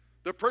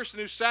 The person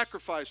who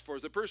sacrificed for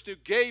us, the person who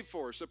gave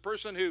for us, the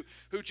person who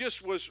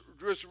just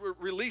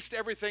released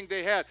everything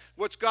they had.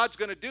 What God's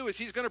going to do is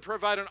he's going to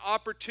provide an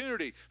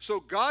opportunity.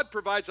 So God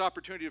provides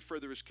opportunity to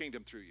further his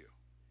kingdom through you.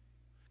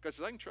 God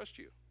says, I can trust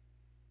you.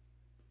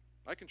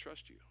 I can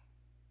trust you.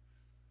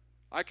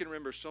 I can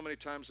remember so many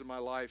times in my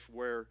life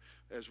where,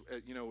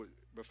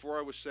 before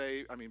I was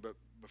saved,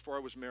 before I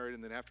was married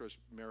and then after I was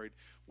married,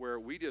 where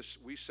we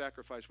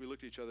sacrificed, we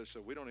looked at each other and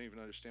said, we don't even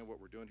understand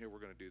what we're doing here. We're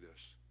going to do this.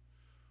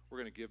 We're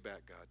going to give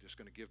back, God. Just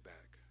going to give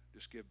back.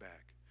 Just give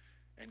back.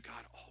 And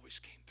God always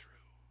came through.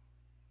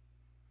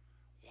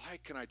 Why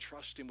can I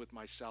trust him with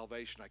my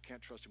salvation? I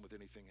can't trust him with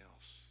anything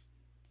else.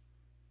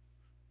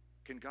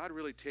 Can God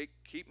really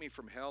keep me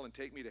from hell and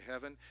take me to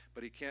heaven,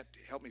 but he can't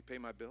help me pay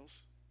my bills?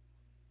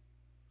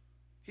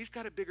 He's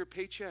got a bigger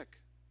paycheck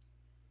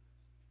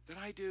than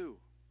I do.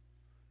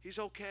 He's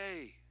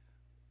okay.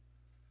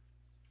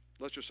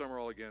 Let's just sum it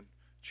all again.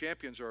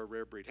 Champions are a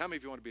rare breed. How many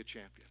of you want to be a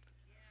champion?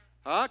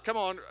 Yeah. Huh? Come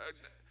on.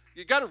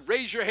 You got to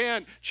raise your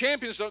hand.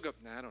 Champions don't go,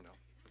 nah, I don't know.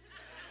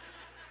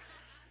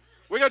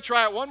 We're going to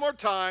try it one more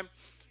time.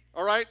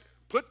 All right?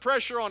 Put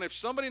pressure on. If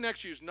somebody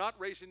next to you is not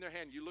raising their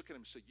hand, you look at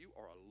them and say, you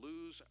are a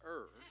loser.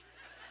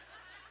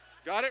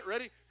 Got it?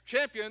 Ready?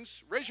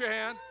 Champions, raise your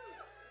hand.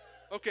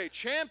 Okay,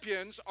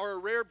 champions are a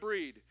rare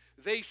breed.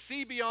 They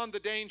see beyond the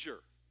danger.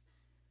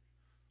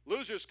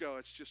 Losers go,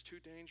 it's just too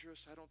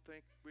dangerous. I don't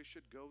think we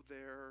should go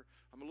there.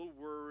 I'm a little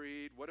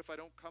worried. What if I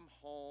don't come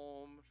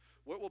home?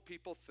 What will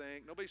people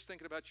think? Nobody's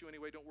thinking about you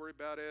anyway. Don't worry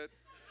about it.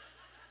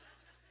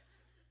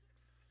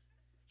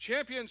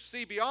 Champions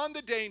see beyond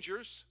the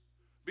dangers,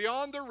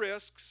 beyond the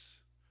risks,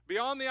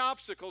 beyond the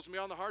obstacles, and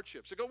beyond the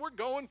hardships. They go, we're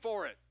going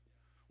for it.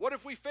 What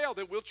if we fail?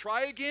 Then we'll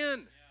try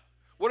again.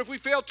 What if we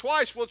fail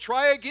twice? We'll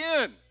try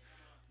again.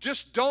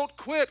 Just don't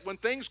quit when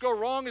things go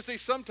wrong, as they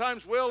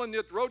sometimes will, and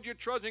the road you're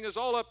trudging is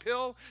all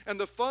uphill, and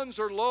the funds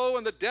are low,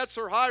 and the debts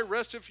are high.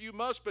 Rest if you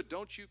must, but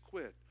don't you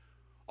quit.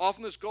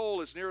 Often this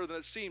goal is nearer than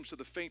it seems to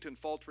the faint and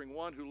faltering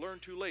one who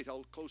learned too late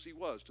how close he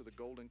was to the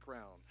golden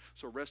crown.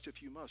 So rest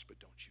if you must, but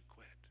don't you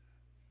quit.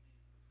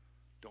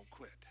 Don't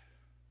quit.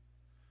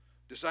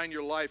 Design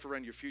your life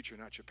around your future,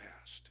 not your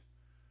past.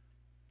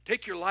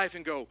 Take your life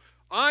and go,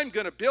 I'm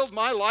going to build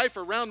my life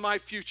around my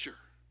future.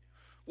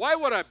 Why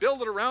would I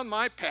build it around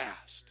my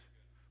past?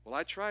 Well,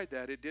 I tried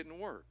that. It didn't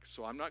work,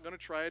 so I'm not going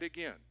to try it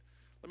again.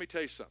 Let me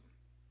tell you something.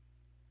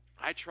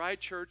 I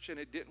tried church, and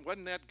it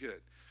wasn't that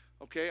good.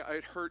 Okay,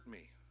 it hurt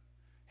me.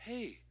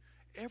 Hey,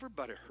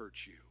 everybody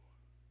hurts you.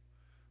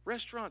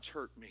 Restaurants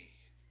hurt me.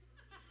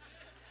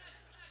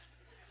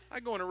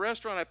 I go in a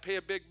restaurant, I pay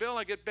a big bill,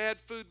 I get bad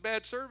food,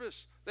 bad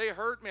service. They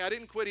hurt me. I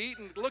didn't quit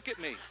eating. Look at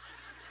me.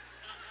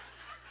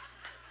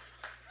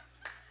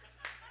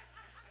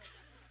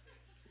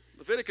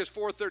 Leviticus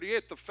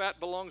 4:38, the fat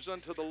belongs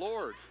unto the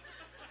Lord.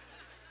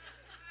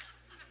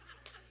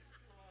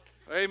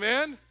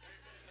 Amen?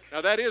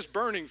 Now that is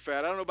burning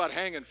fat. I don't know about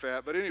hanging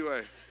fat, but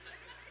anyway.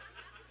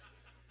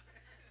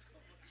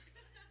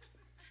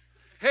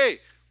 Hey,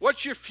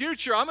 what's your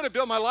future? I'm going to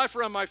build my life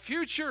around my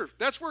future.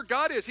 That's where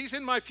God is. He's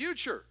in my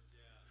future.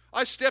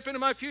 I step into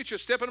my future,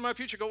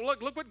 go,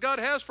 look what God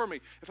has for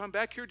me. If I'm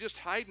back here just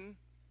hiding,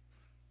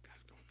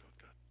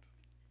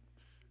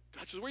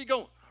 God says, where are you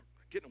going? I'm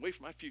getting away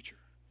from my future.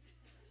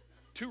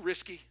 Too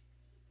risky,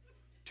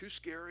 too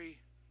scary,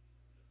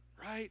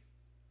 right?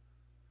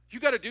 You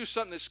got to do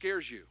something that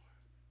scares you.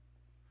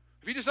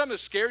 Have you done something that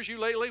scares you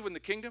lately with the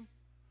kingdom?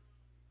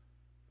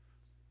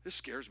 This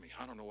scares me.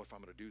 I don't know if I'm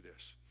going to do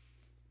this.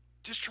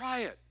 Just try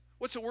it.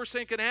 What's the worst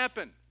thing that can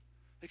happen?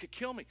 They could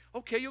kill me.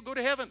 Okay, you'll go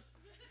to heaven.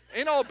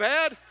 Ain't all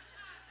bad.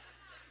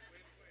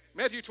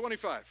 Matthew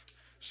 25.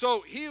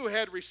 So he who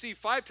had received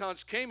 5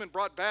 talents came and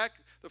brought back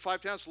the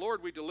 5 talents.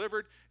 Lord, we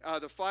delivered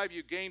the 5.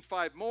 You gained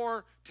 5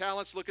 more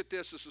talents. Look at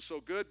this. This is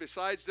so good.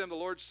 Besides them, the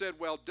Lord said,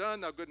 well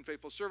done, thou good and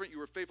faithful servant. You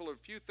were faithful of a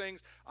few things.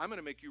 I'm going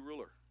to make you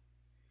ruler.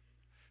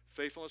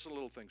 Faithfulness in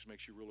little things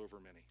makes you rule over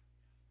many.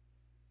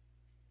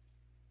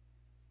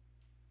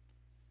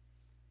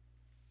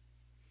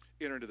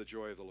 Enter into the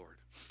joy of the Lord.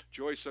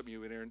 Joy is something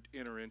you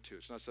enter into.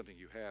 It's not something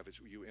you have. It's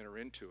you enter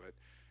into it,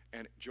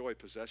 and joy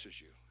possesses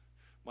you.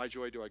 My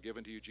joy do I give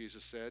unto you,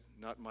 Jesus said.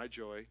 Not my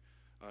joy,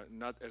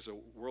 not as the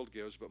world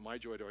gives, but my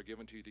joy do I give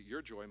unto you, that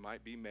your joy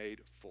might be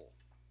made full.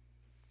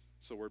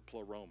 It's the word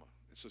pleroma.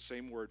 It's the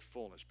same word,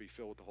 fullness. Be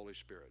filled with the Holy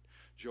Spirit.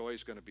 Joy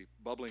is going to be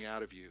bubbling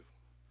out of you.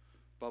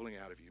 Bubbling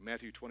out of you.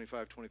 Matthew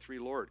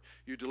 25:23. Lord,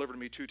 you delivered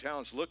me 2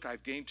 talents. Look,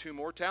 I've gained 2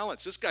 more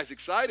talents. This guy's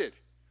excited.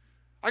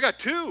 I got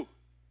 2.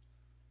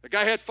 The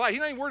guy had 5. He's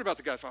not even worried about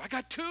the guy 5. I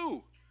got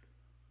 2.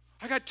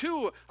 I got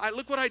 2.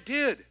 Look what I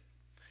did.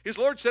 His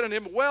Lord said unto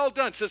him, well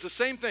done. Says the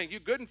same thing. You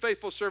good and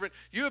faithful servant.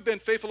 You have been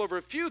faithful over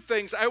a few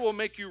things. I will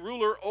make you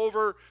ruler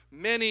over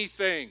many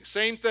things.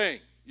 Same thing.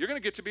 You're going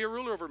to get to be a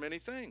ruler over many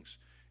things.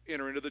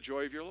 Enter into the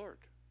joy of your Lord.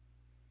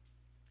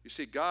 You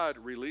see, God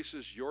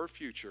releases your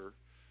future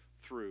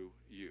through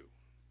you.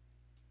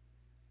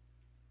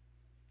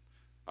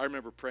 I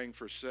remember praying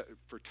for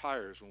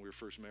tires when we were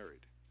first married.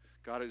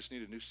 God, I just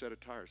need a new set of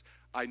tires.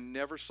 I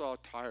never saw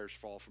tires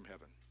fall from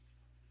heaven.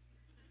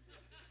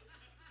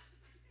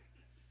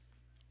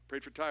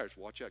 Prayed for tires.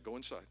 Watch out. Go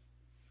inside.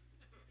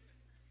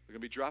 They're going to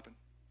be dropping.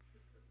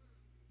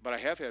 But I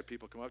have had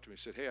people come up to me and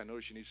said, hey, I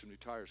noticed you need some new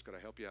tires. Could I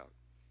help you out?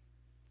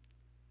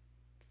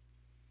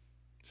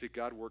 See,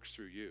 God works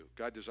through you.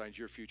 God designs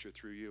your future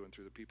through you and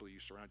through the people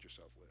you surround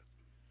yourself with.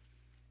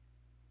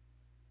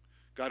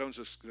 God owns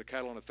the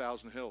cattle on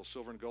 1,000 hills.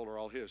 Silver and gold are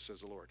all his,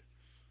 says the Lord.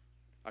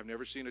 I've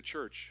never seen a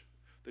church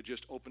that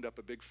just opened up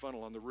a big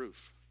funnel on the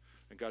roof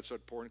and God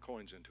started pouring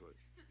coins into it.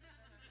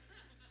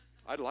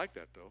 I'd like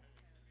that, though.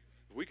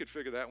 If we could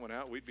figure that one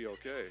out, we'd be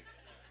okay.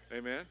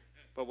 Amen?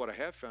 But what I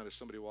have found is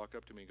somebody walk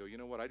up to me and go, you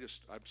know what,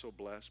 I'm so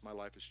blessed. My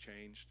life has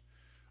changed.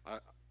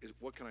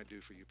 What can I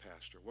do for you,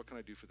 Pastor? What can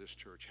I do for this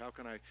church? How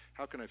can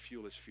I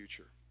fuel its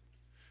future?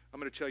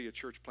 I'm going to tell you a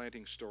church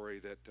planting story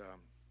that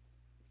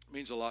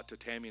means a lot to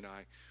Tammy and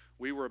I.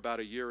 We were about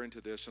a year into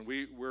this, and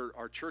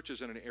our church is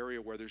in an area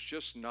where there's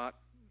just not,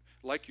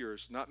 like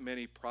yours, not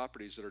many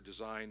properties that are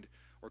designed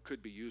or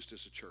could be used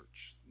as a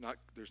church.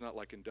 There's not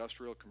like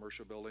industrial,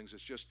 commercial buildings.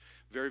 It's just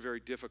very, very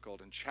difficult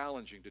and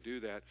challenging to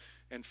do that.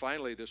 And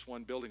finally, this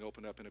one building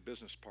opened up in a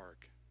business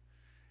park.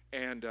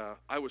 And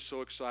I was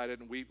so excited,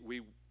 and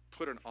we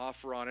put an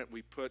offer on it.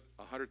 We put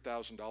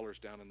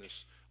 $100,000 down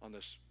on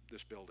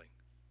this building.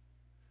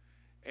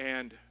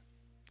 And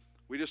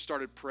we just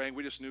started praying.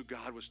 We just knew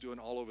God was doing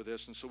all over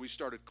this. And so we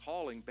started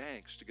calling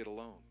banks to get a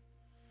loan.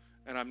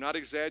 And I'm not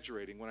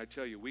exaggerating when I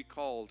tell you, we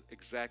called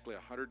exactly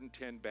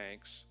 110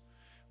 banks.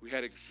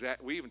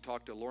 We even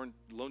talked to loan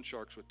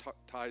sharks with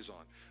ties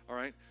on, all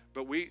right?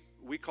 But we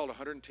called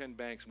 110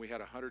 banks, and we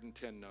had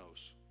 110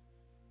 no's.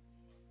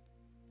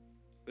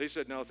 They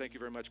said, no, thank you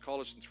very much.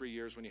 Call us in 3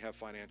 years when you have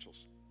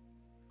financials.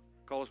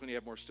 Call us when you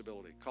have more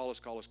stability. Call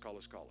us.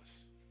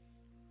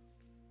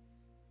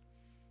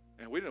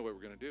 And we didn't know what we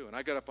were going to do. And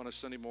I got up on a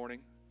Sunday morning,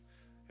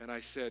 and I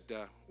said,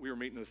 we were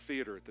meeting in the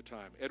theater at the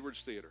time,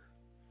 Edwards Theater.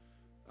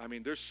 I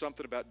mean, there's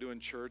something about doing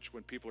church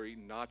when people are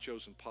eating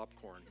nachos and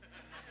popcorn.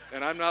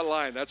 And I'm not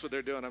lying. That's what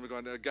they're doing. I'm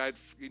going, a guy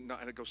eating,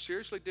 and I go,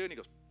 seriously, dude? And he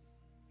goes,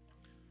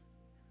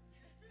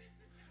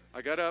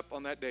 I got up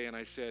on that day, and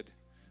I said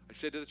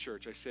to the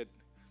church, I said,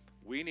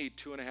 we need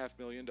 $2.5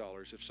 million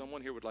if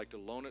someone here would like to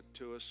loan it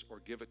to us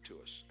or give it to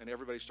us. And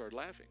everybody started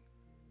laughing.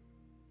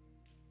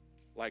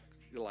 Like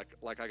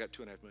I got $2.5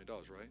 million,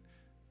 right?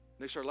 And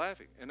they started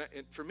laughing. And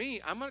for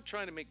me, I'm not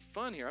trying to make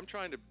fun here. I'm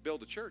trying to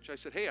build a church. I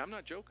said, hey, I'm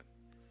not joking.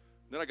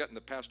 And then I got in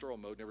the pastoral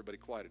mode, and everybody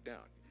quieted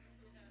down.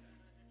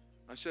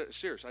 I said,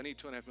 serious, I need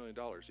 $2.5 million.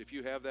 If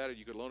you have that, or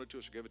you could loan it to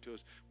us or give it to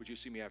us, would you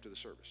see me after the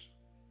service?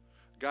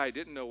 Guy I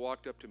didn't know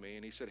walked up to me,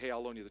 and he said, hey,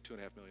 I'll loan you the $2.5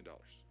 million.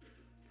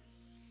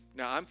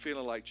 Now, I'm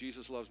feeling like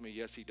Jesus loves me.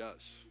 Yes, he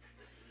does.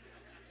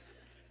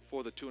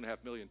 before the 2.5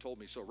 million told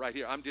me so. Right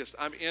here, I'm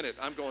in it.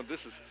 I'm going,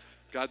 this is,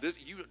 God,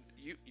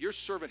 your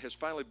servant has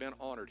finally been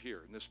honored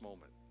here in this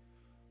moment.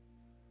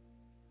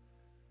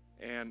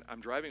 And I'm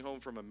driving home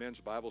from a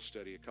men's Bible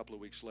study a couple of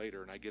weeks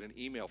later, and I get an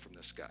email from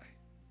this guy.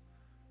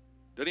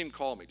 Doesn't even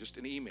call me, just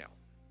an email.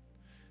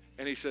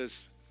 And he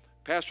says,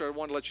 Pastor, I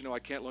want to let you know I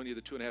can't loan you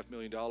the $2.5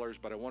 million,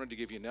 but I wanted to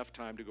give you enough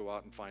time to go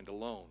out and find a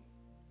loan.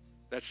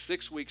 That's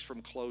 6 weeks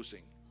from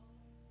closing.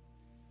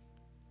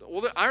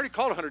 Well, I already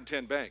called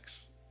 110 banks.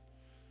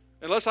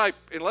 Unless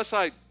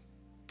I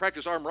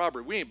practice armed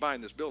robbery, we ain't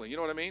buying this building. You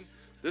know what I mean?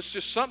 This is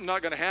just something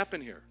not going to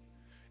happen here.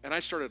 And I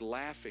started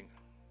laughing.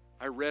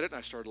 I read it and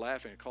I started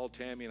laughing. I called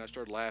Tammy and I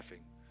started laughing.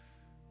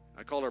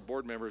 I called our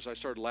board members. I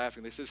started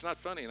laughing. They said, it's not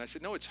funny. And I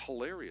said, no, it's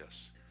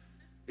hilarious.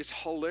 It's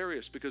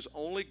hilarious because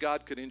only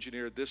God could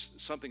engineer this,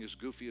 something as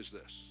goofy as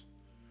this.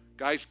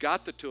 Guys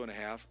got the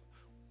 2.5,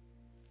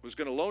 was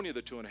going to loan you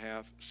the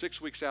 2.5. 6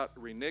 weeks out,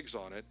 reneges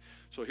on it.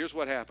 So here's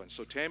what happened.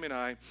 So Tammy and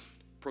I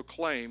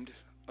proclaimed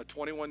a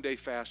 21-day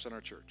fast in our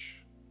church.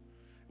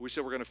 We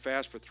said we're going to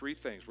fast for three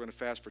things. We're going to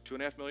fast for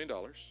 $2.5 million,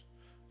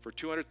 for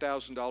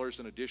 $200,000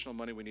 in additional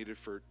money we needed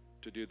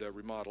to do the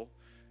remodel,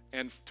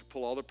 and to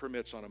pull all the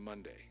permits on a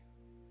Monday.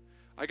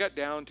 I got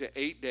down to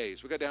 8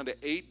 days. We got down to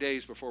 8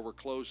 days before we're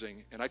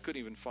closing, and I couldn't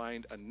even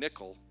find a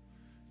nickel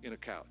in a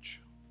couch.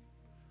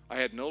 I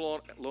had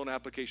no loan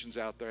applications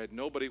out there. I had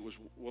nobody that was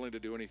willing to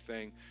do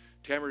anything.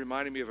 Tammy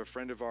reminded me of a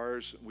friend of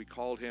ours. We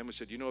called him and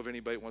said, you know if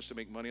anybody wants to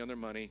make money on their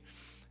money?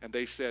 And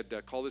they said,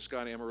 call this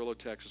guy in Amarillo,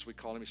 Texas. We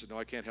called him. He said, no,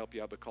 I can't help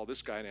you out, but call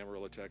this guy in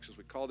Amarillo, Texas.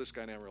 We called this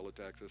guy in Amarillo,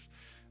 Texas.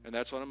 And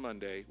that's on a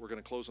Monday. We're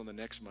going to close on the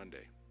next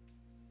Monday.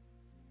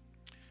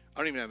 I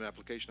don't even have an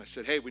application. I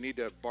said, hey, we need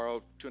to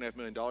borrow $2.5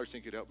 million.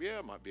 Think you'd help? Yeah,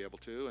 I might be able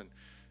to. And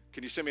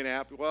can you send me an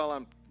app? Well, I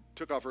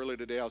took off early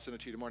today. I'll send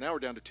it to you tomorrow. Now we're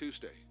down to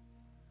Tuesday.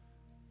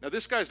 Now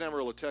this guy's in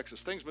Amarillo,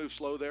 Texas. Things move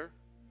slow there.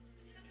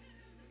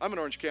 I'm in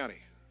Orange County.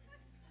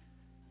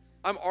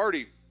 I'm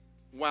already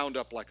wound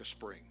up like a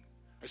spring.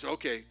 I said,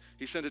 okay.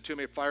 He sent it to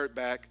me. I fire it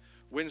back.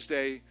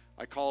 Wednesday,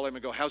 I call him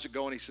and go, how's it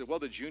going? He said, well,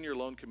 the junior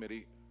loan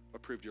committee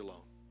approved your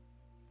loan.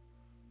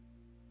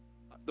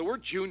 The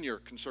word junior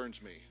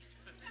concerns me.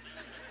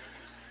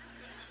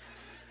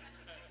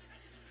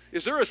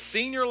 Is there a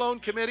senior loan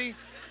committee?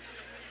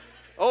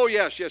 Oh,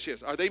 yes.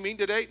 Are they meeting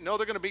today? No,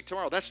 they're going to meet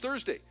tomorrow. That's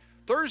Thursday.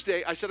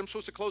 Thursday, I said, I'm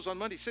supposed to close on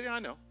Monday. He said, yeah, I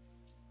know.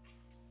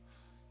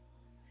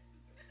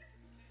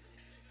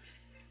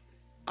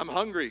 I'm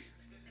hungry.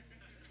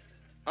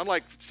 I'm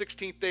like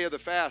 16th day of the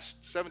fast,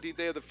 17th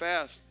day of the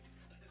fast.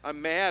 I'm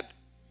mad.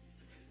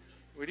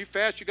 When you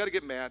fast, you got to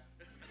get mad.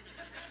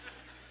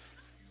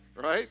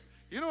 Right?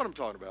 You know what I'm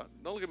talking about.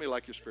 Don't look at me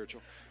like you're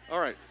spiritual. All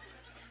right.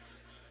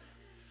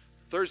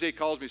 Thursday he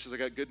calls me and says, I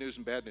got good news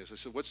and bad news. I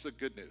said, what's the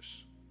good news?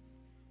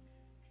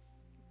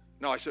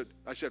 No, I said,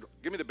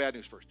 give me the bad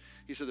news first.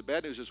 He said, the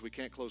bad news is we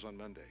can't close on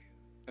Monday.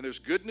 And there's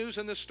good news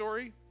in this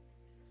story?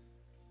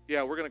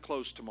 Yeah, we're going to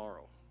close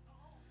tomorrow.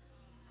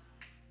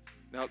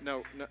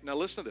 Now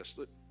listen to this.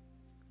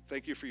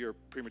 Thank you for your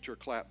premature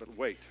clap, but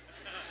wait.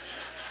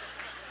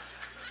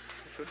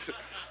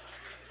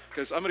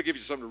 Because I'm going to give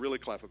you something to really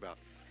clap about.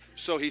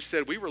 So he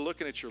said, we were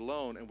looking at your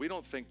loan, and we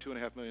don't think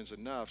 $2.5 million is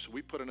enough, so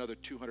we put another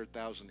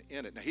 $200,000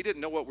 in it. Now, he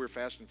didn't know what we were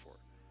fasting for.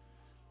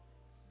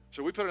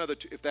 So we put another,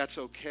 if that's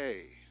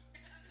okay.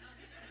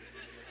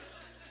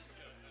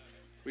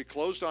 We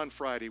closed on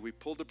Friday. We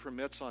pulled the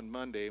permits on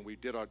Monday, and we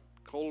did our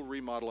total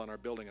remodel on our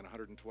building in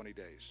 120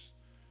 days.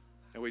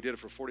 And we did it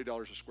for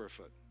 $40 a square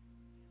foot.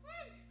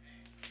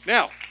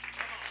 Now,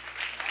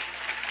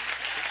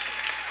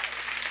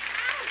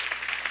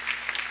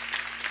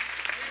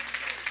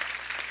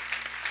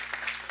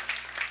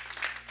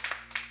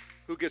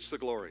 who gets the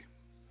glory?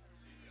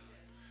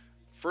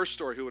 First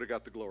story, who would have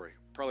got the glory?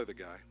 Probably the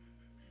guy.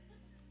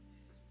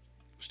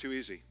 It was too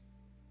easy.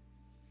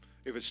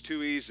 If it's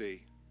too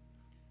easy,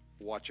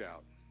 watch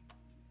out.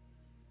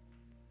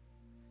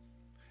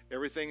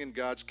 Everything in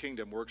God's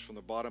kingdom works from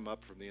the bottom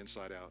up, from the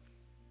inside out.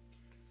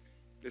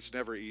 It's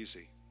never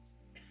easy.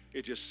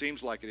 It just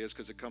seems like it is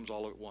because it comes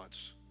all at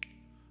once.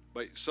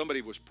 But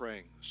somebody was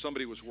praying.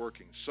 Somebody was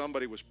working.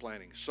 Somebody was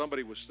planning.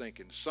 Somebody was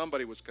thinking.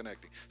 Somebody was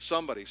connecting.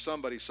 Somebody,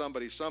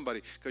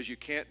 because you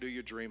can't do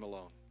your dream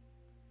alone.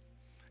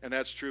 And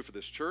that's true for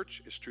this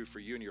church. It's true for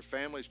you and your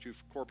family. It's true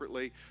for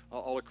corporately,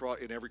 all across,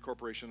 in every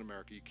corporation in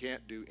America. You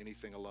can't do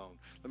anything alone.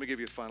 Let me give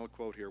you a final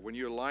quote here. When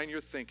you align your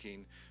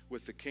thinking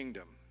with the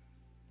kingdom,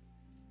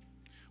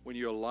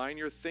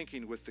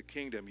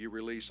 you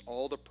release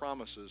all the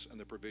promises and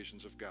the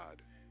provisions of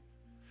God.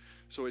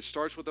 So it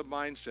starts with a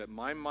mindset.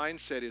 My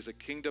mindset is a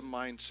kingdom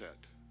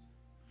mindset.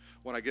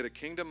 When I get a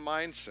kingdom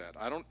mindset,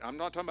 I'm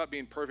not talking about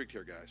being perfect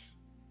here, guys.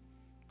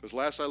 Because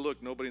last I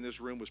looked, nobody in this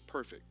room was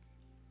perfect.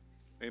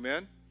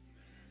 Amen?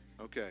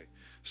 Okay.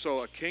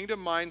 So a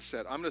kingdom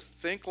mindset. I'm going to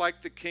think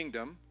like the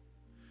kingdom.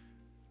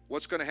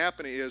 What's going to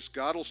happen is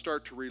God will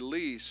start to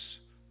release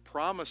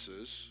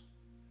promises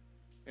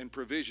and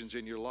provisions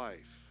in your life.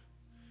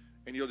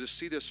 And you'll just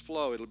see this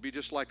flow. It'll be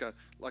just like a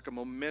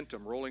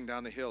momentum rolling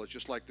down the hill. It's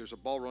just like there's a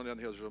ball rolling down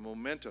the hill. There's a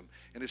momentum.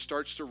 And it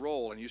starts to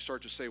roll, and you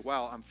start to say,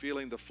 wow, I'm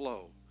feeling the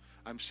flow.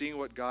 I'm seeing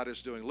what God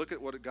is doing. Look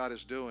at what God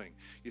is doing.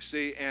 You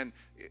see, and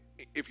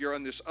if you're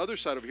on this other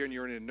side over here and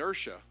you're in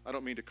inertia, I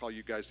don't mean to call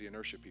you guys the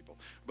inertia people,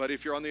 but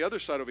if you're on the other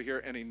side over here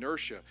and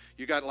inertia,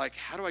 you got like,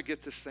 how do I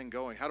get this thing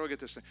going? How do I get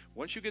this thing?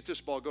 Once you get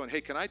this ball going,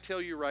 hey, can I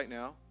tell you right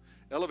now,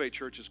 Elevate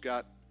Church has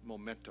got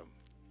momentum.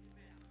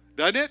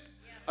 Doesn't it?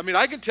 I mean,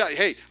 I can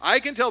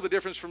tell the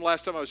difference from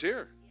last time I was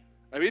here.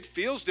 I mean, it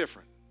feels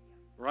different,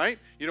 right?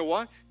 You know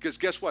why? Because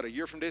guess what? A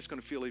year from today, it's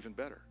going to feel even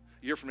better.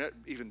 A year from now,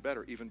 even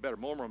better, even better.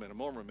 More momentum,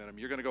 more momentum.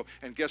 You're going to go,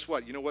 and guess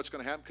what? You know what's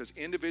going to happen? Because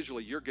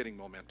individually, you're getting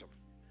momentum.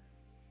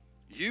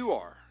 You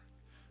are.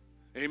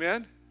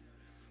 Amen?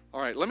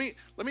 All right, let me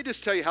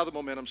just tell you how the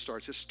momentum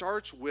starts. It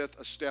starts with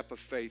a step of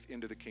faith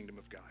into the kingdom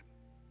of God.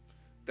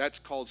 That's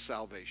called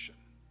salvation.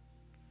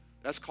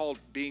 That's called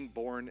being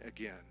born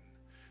again.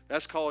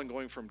 That's called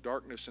going from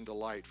darkness into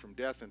light, from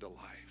death into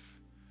life.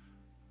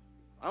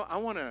 I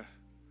want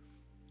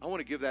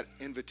to give that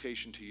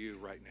invitation to you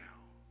right now.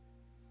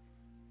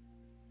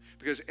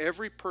 Because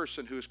every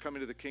person who has come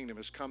into the kingdom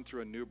has come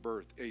through a new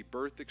birth, a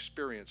birth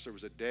experience. There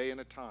was a day and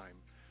a time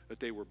that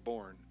they were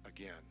born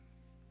again.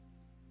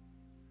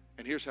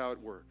 And here's how it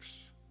works.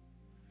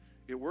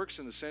 It works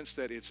in the sense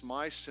that it's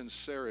my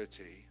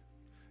sincerity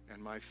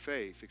and my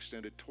faith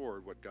extended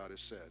toward what God has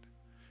said.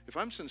 If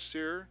I'm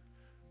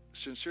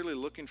sincerely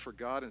looking for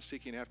God and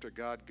seeking after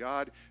God,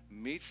 God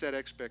meets that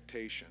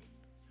expectation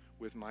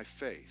with my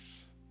faith.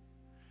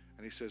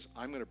 And he says,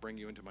 I'm going to bring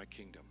you into my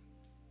kingdom.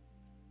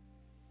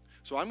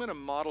 So I'm going to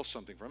model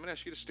something for you. I'm going to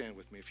ask you to stand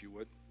with me if you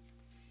would.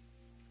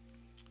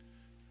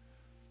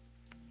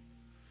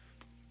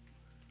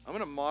 I'm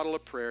going to model a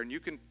prayer, and you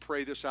can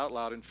pray this out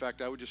loud. In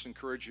fact, I would just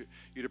encourage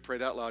you to pray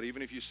it out loud.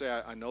 Even if you say,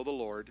 I know the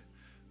Lord,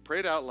 pray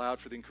it out loud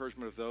for the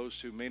encouragement of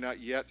those who may not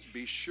yet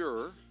be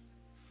sure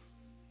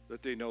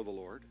that they know the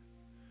Lord.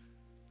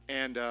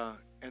 And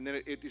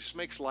then it just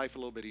makes life a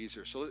little bit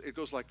easier. So it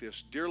goes like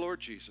this. Dear Lord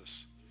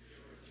Jesus,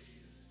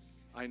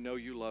 I know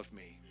you love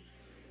me.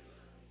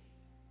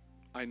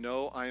 I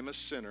know I am a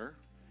sinner,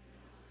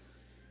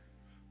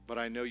 but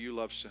I know you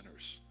love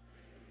sinners.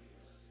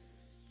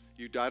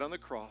 You died on the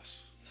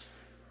cross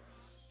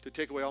to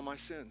take away all my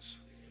sins.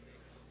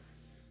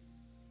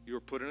 You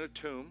were put in a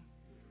tomb,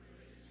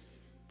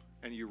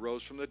 and you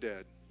rose from the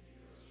dead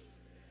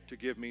to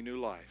give me new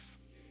life.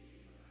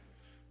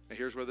 And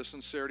here's where the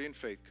sincerity and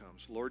faith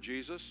comes. Lord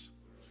Jesus,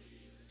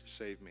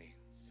 save me.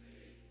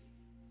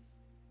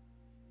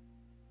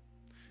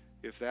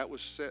 If that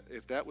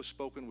was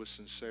spoken with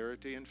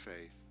sincerity and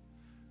faith,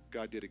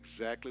 God did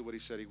exactly what he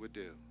said he would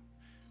do.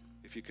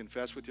 If you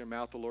confess with your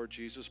mouth the Lord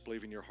Jesus,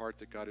 believe in your heart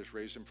that God has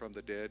raised him from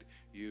the dead,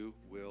 you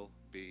will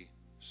be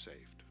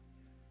saved.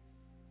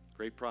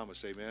 Great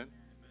promise, amen?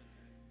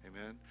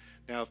 Amen.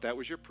 Now, if that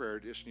was your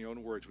prayer, just in your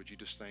own words, would you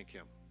just thank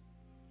him?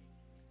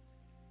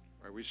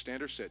 All right, we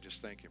stand or sit,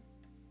 just thank him.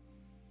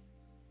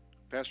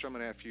 Pastor, I'm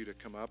going to ask you to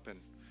come up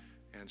and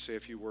say a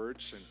few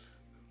words. And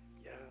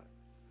yeah.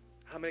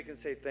 How many can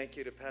say thank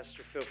you to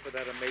Pastor Phil for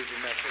that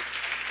amazing message?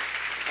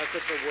 That's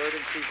such a word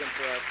in season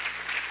for us.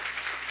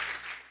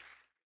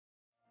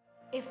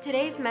 If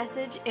today's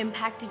message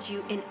impacted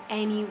you in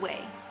any way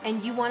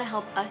and you want to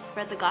help us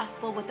spread the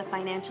gospel with a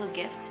financial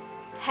gift,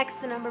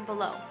 text the number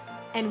below.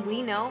 And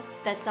we know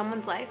that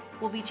someone's life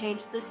will be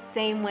changed the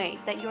same way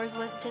that yours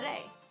was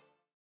today.